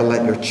got to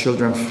let your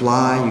children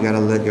fly. You got to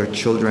let your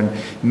children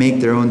make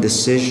their own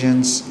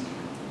decisions.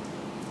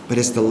 But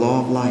it's the law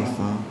of life,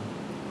 huh?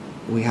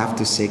 We have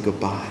to say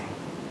goodbye.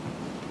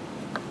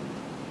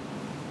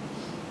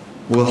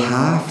 We'll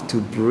have to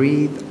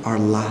breathe our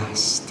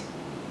last.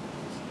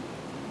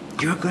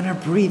 You're going to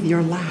breathe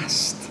your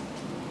last.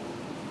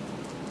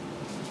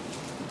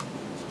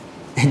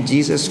 And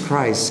Jesus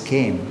Christ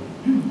came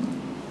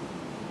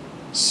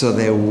so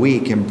that we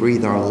can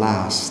breathe our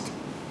last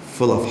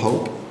full of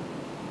hope,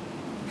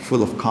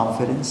 full of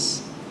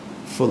confidence,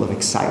 full of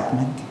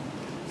excitement,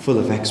 full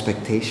of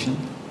expectation,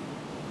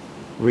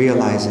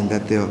 realizing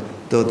that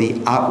though the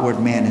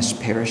outward man is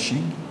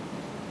perishing,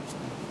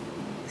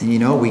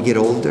 and we get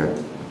older,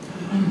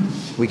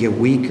 we get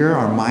weaker,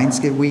 our minds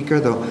get weaker,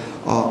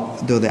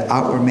 though the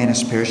outward man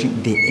is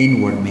perishing, the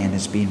inward man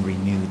is being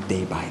renewed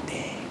day by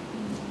day.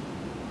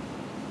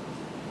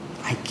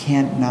 I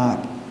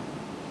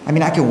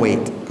can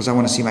wait because I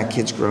want to see my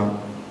kids grow.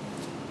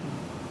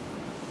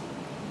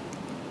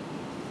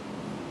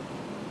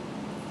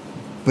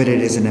 But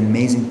it is an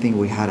amazing thing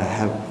we have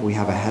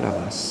ahead of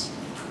us,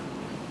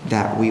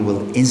 that we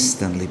will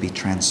instantly be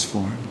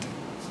transformed.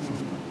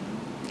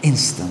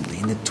 Instantly,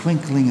 in the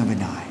twinkling of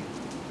an eye.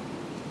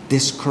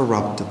 This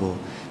corruptible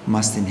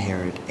must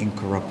inherit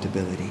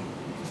incorruptibility.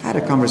 I had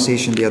a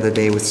conversation the other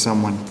day with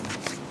someone,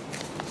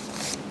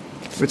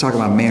 We're talking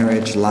about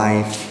marriage,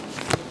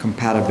 life,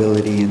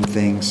 compatibility and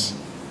things.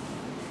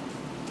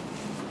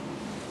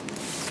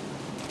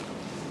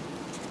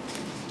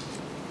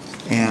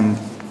 And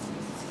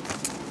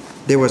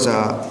there was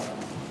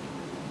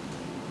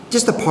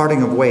just a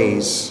parting of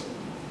ways.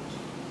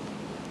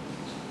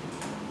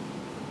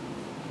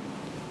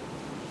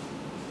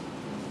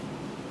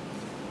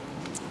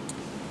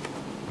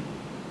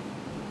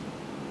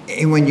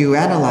 And when you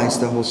analyze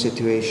the whole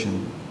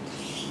situation,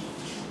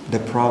 the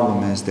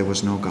problem is there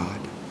was no God.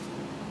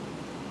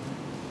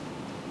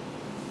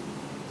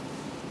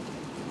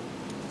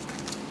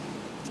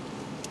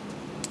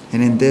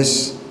 And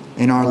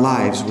in our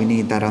lives, we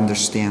need that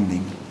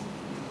understanding.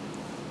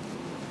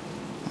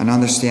 An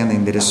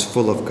understanding that is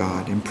full of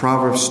God. In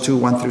Proverbs 2,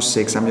 1 through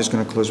 6, I'm just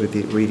going to close with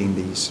reading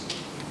these.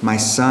 My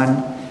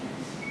son,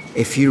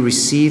 if you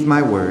receive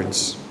my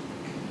words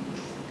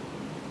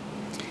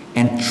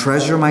and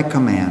treasure my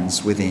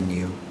commands within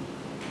you,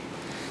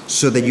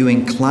 so that you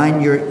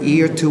incline your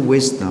ear to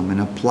wisdom and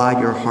apply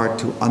your heart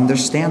to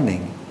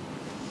understanding.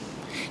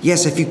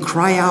 Yes, if you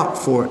cry out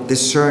for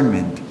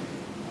discernment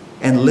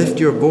and lift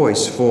your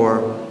voice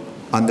for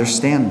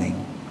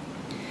understanding.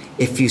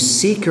 If you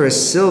seek her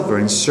as silver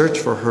and search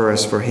for her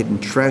as for hidden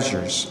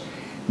treasures,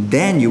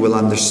 then you will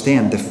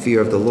understand the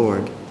fear of the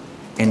Lord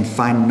and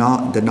find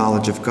the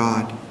knowledge of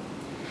God.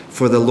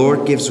 For the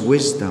Lord gives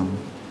wisdom.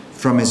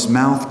 From his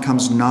mouth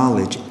comes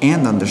knowledge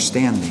and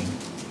understanding.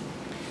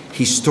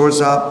 He stores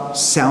up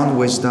sound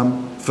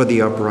wisdom for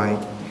the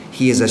upright.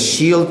 He is a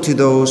shield to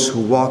those who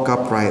walk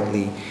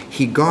uprightly.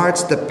 He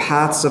guards the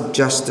paths of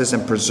justice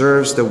and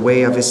preserves the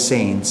way of his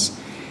saints.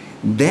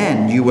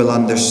 Then you will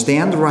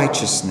understand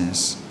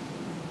righteousness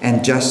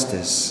and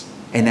justice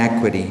and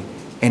equity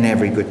and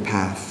every good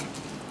path.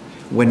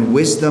 When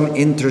wisdom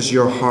enters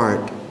your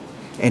heart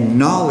and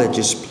knowledge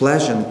is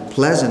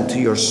pleasant to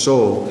your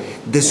soul,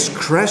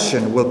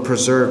 discretion will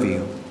preserve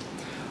you.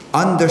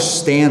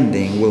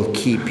 Understanding will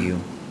keep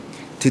you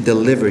to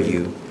deliver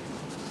you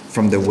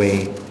from the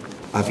way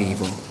of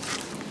evil.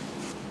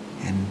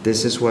 And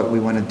this is what we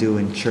want to do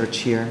in church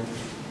here.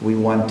 We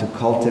want to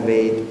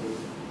cultivate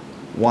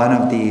one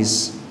of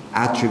these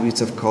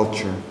attributes of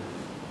culture,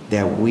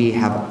 that we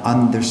have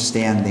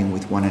understanding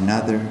with one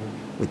another,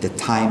 with the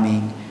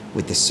timing,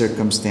 with the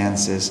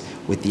circumstances,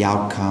 with the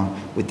outcome,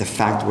 with the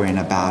fact we're in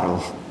a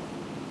battle,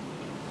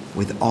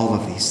 with all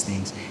of these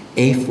things.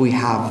 If we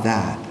have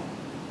that,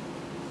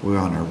 we're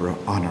on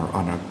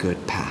a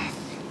good path.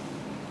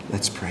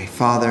 Let's pray.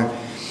 Father,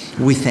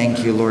 we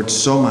thank you, Lord,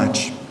 so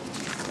much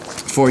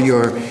for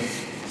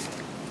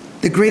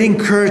the great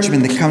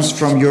encouragement that comes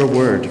from your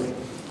word.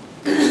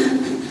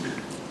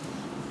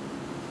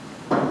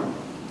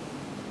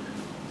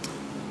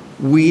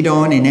 We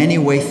don't in any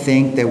way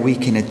think that we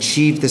can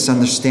achieve this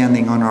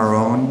understanding on our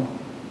own.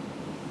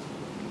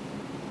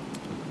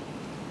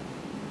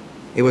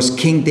 It was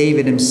King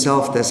David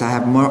himself that said, I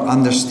have more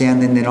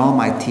understanding than all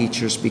my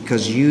teachers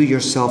because you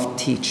yourself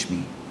teach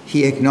me.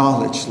 He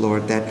acknowledged,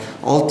 Lord, that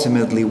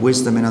ultimately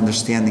wisdom and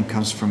understanding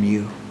comes from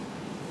you.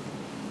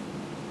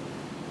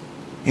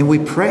 And we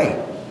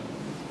pray,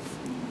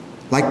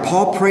 like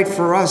Paul prayed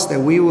for us,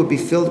 that we will be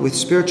filled with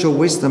spiritual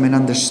wisdom and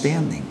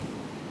understanding,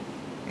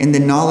 in the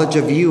knowledge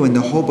of you and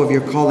the hope of your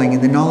calling,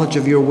 in the knowledge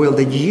of your will,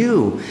 that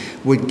you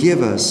would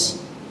give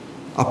us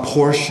a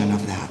portion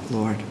of that,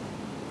 Lord.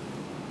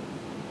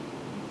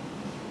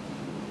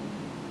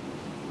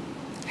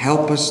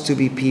 Help us to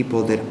be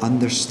people that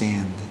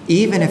understand,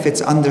 even if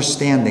it's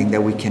understanding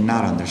that we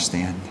cannot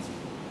understand.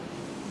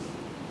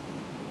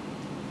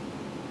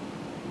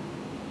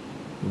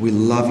 We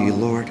love you,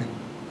 Lord.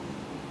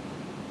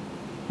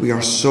 We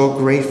are so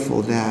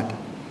grateful that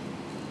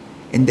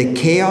in the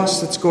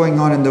chaos that's going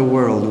on in the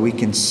world, we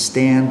can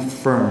stand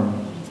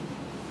firm.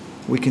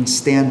 We can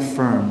stand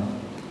firm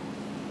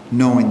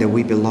knowing that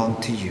we belong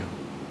to you.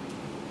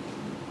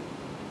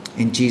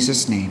 In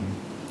Jesus' name,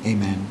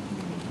 amen.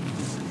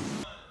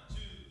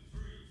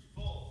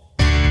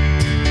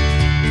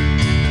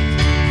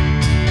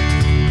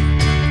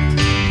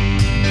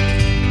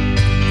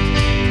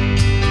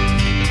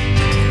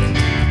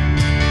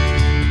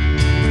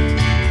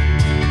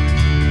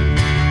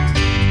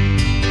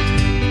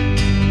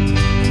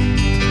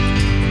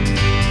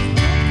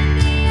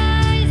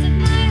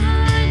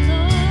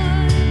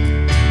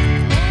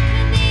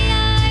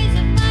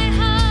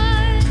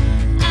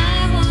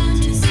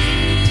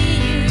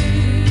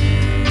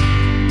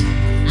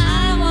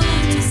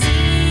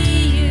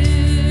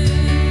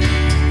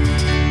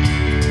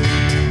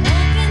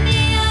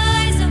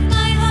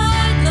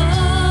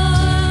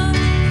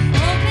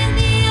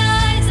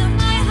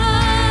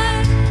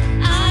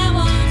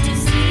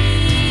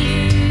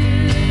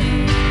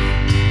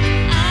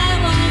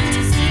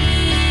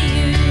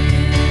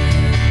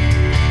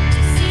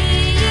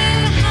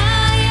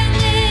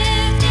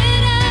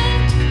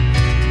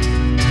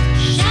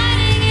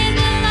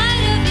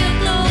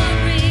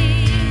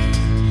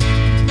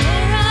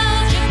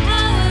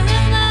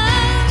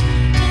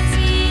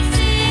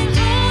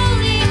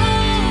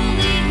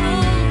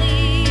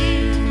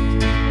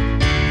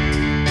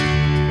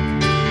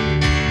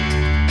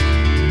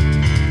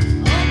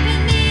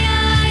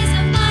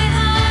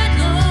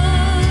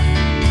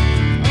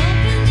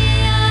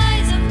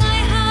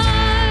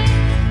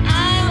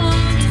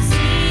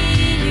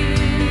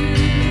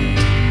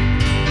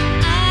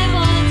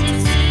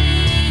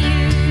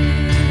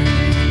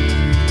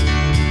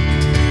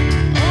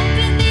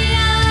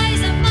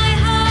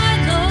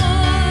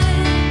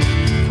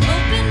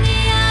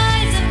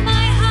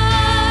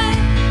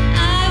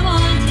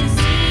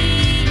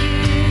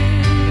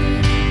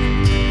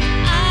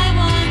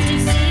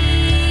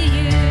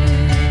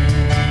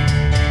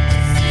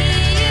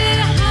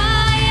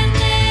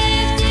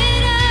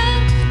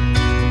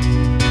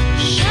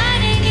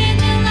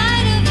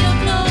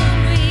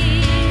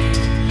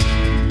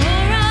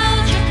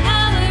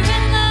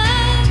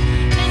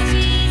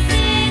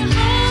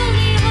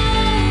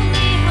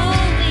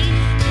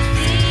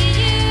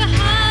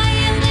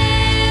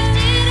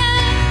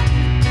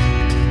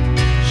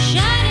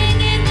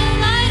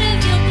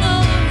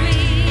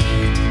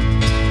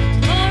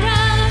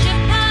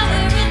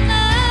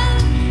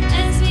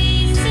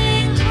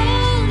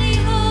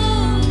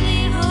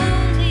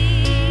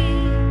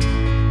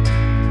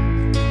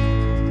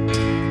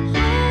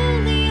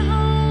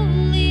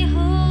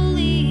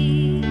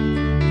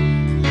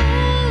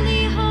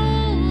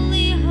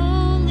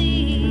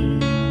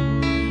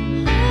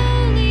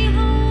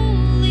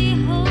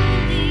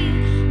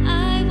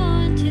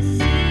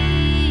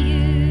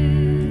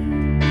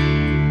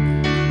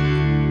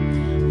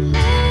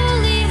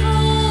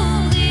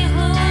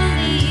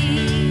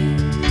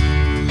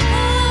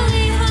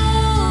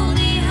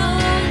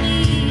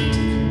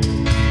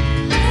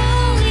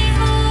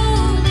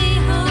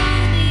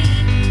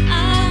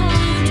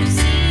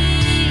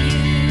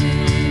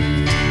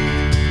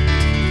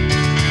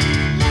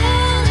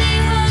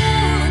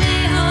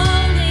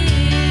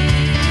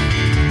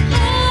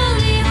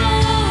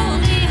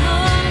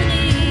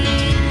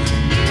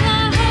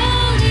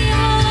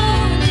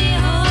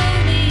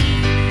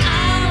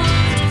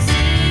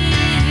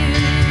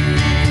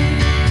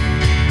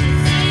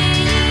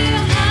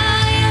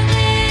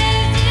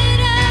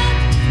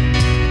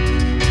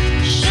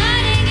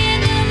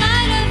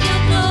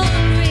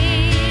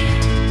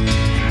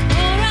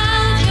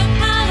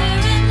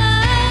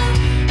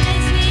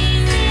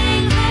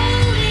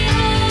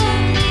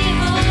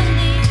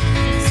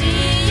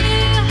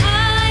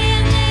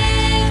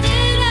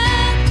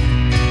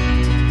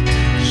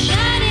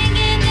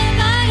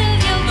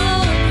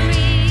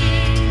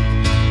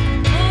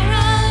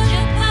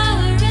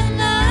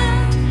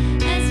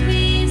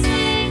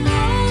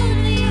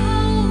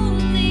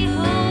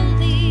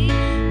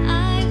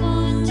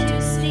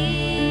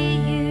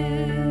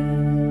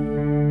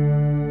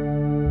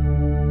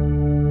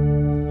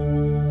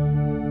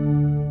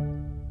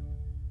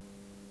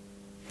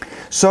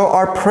 So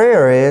our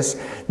prayer is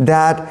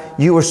that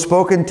you were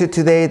spoken to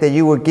today, that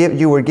you were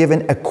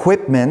given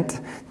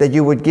equipment, that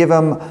you would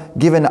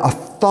given a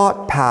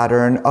thought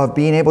pattern of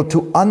being able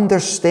to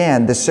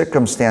understand the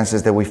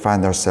circumstances that we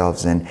find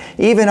ourselves in,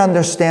 even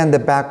understand the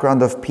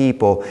background of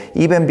people,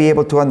 even be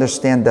able to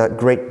understand the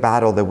great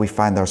battle that we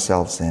find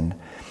ourselves in.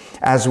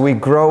 As we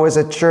grow as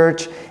a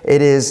church,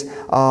 it is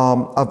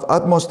of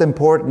utmost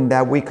importance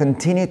that we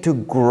continue to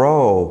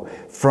grow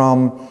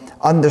from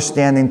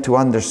understanding to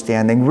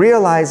understanding,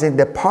 realizing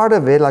that part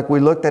of it, like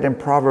we looked at in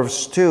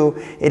Proverbs 2,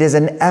 it is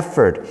an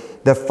effort.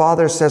 The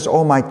Father says,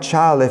 "Oh, my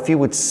child, if you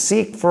would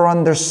seek for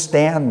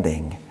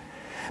understanding."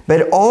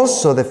 But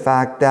also the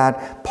fact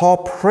that Paul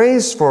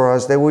prays for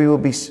us that we will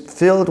be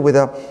filled with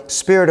a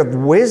spirit of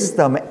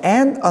wisdom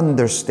and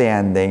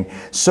understanding.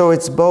 So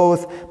it's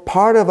both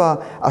part of a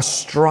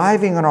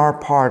striving on our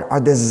part, a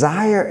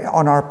desire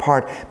on our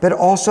part, but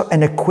also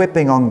an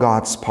equipping on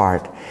God's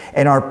part.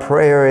 And our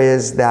prayer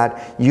is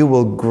that you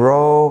will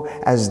grow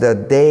as the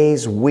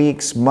days,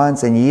 weeks,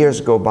 months, and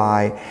years go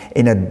by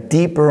in a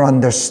deeper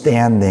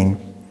understanding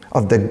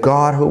of the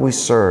God who we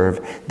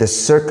serve, the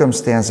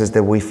circumstances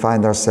that we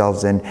find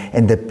ourselves in,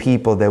 and the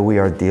people that we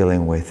are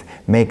dealing with.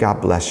 May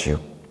God bless you.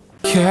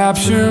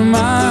 Capture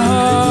my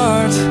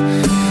heart,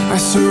 I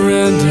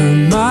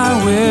surrender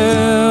my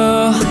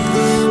will,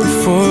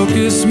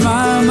 focus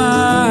my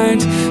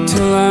mind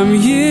till I'm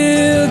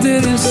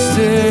yielded and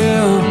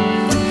still,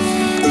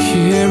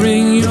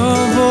 hearing your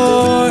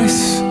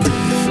voice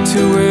to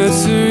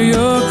answer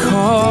your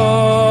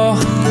call,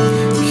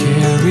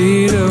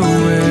 carried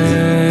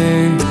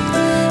away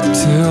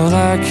till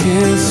I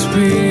can't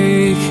speak.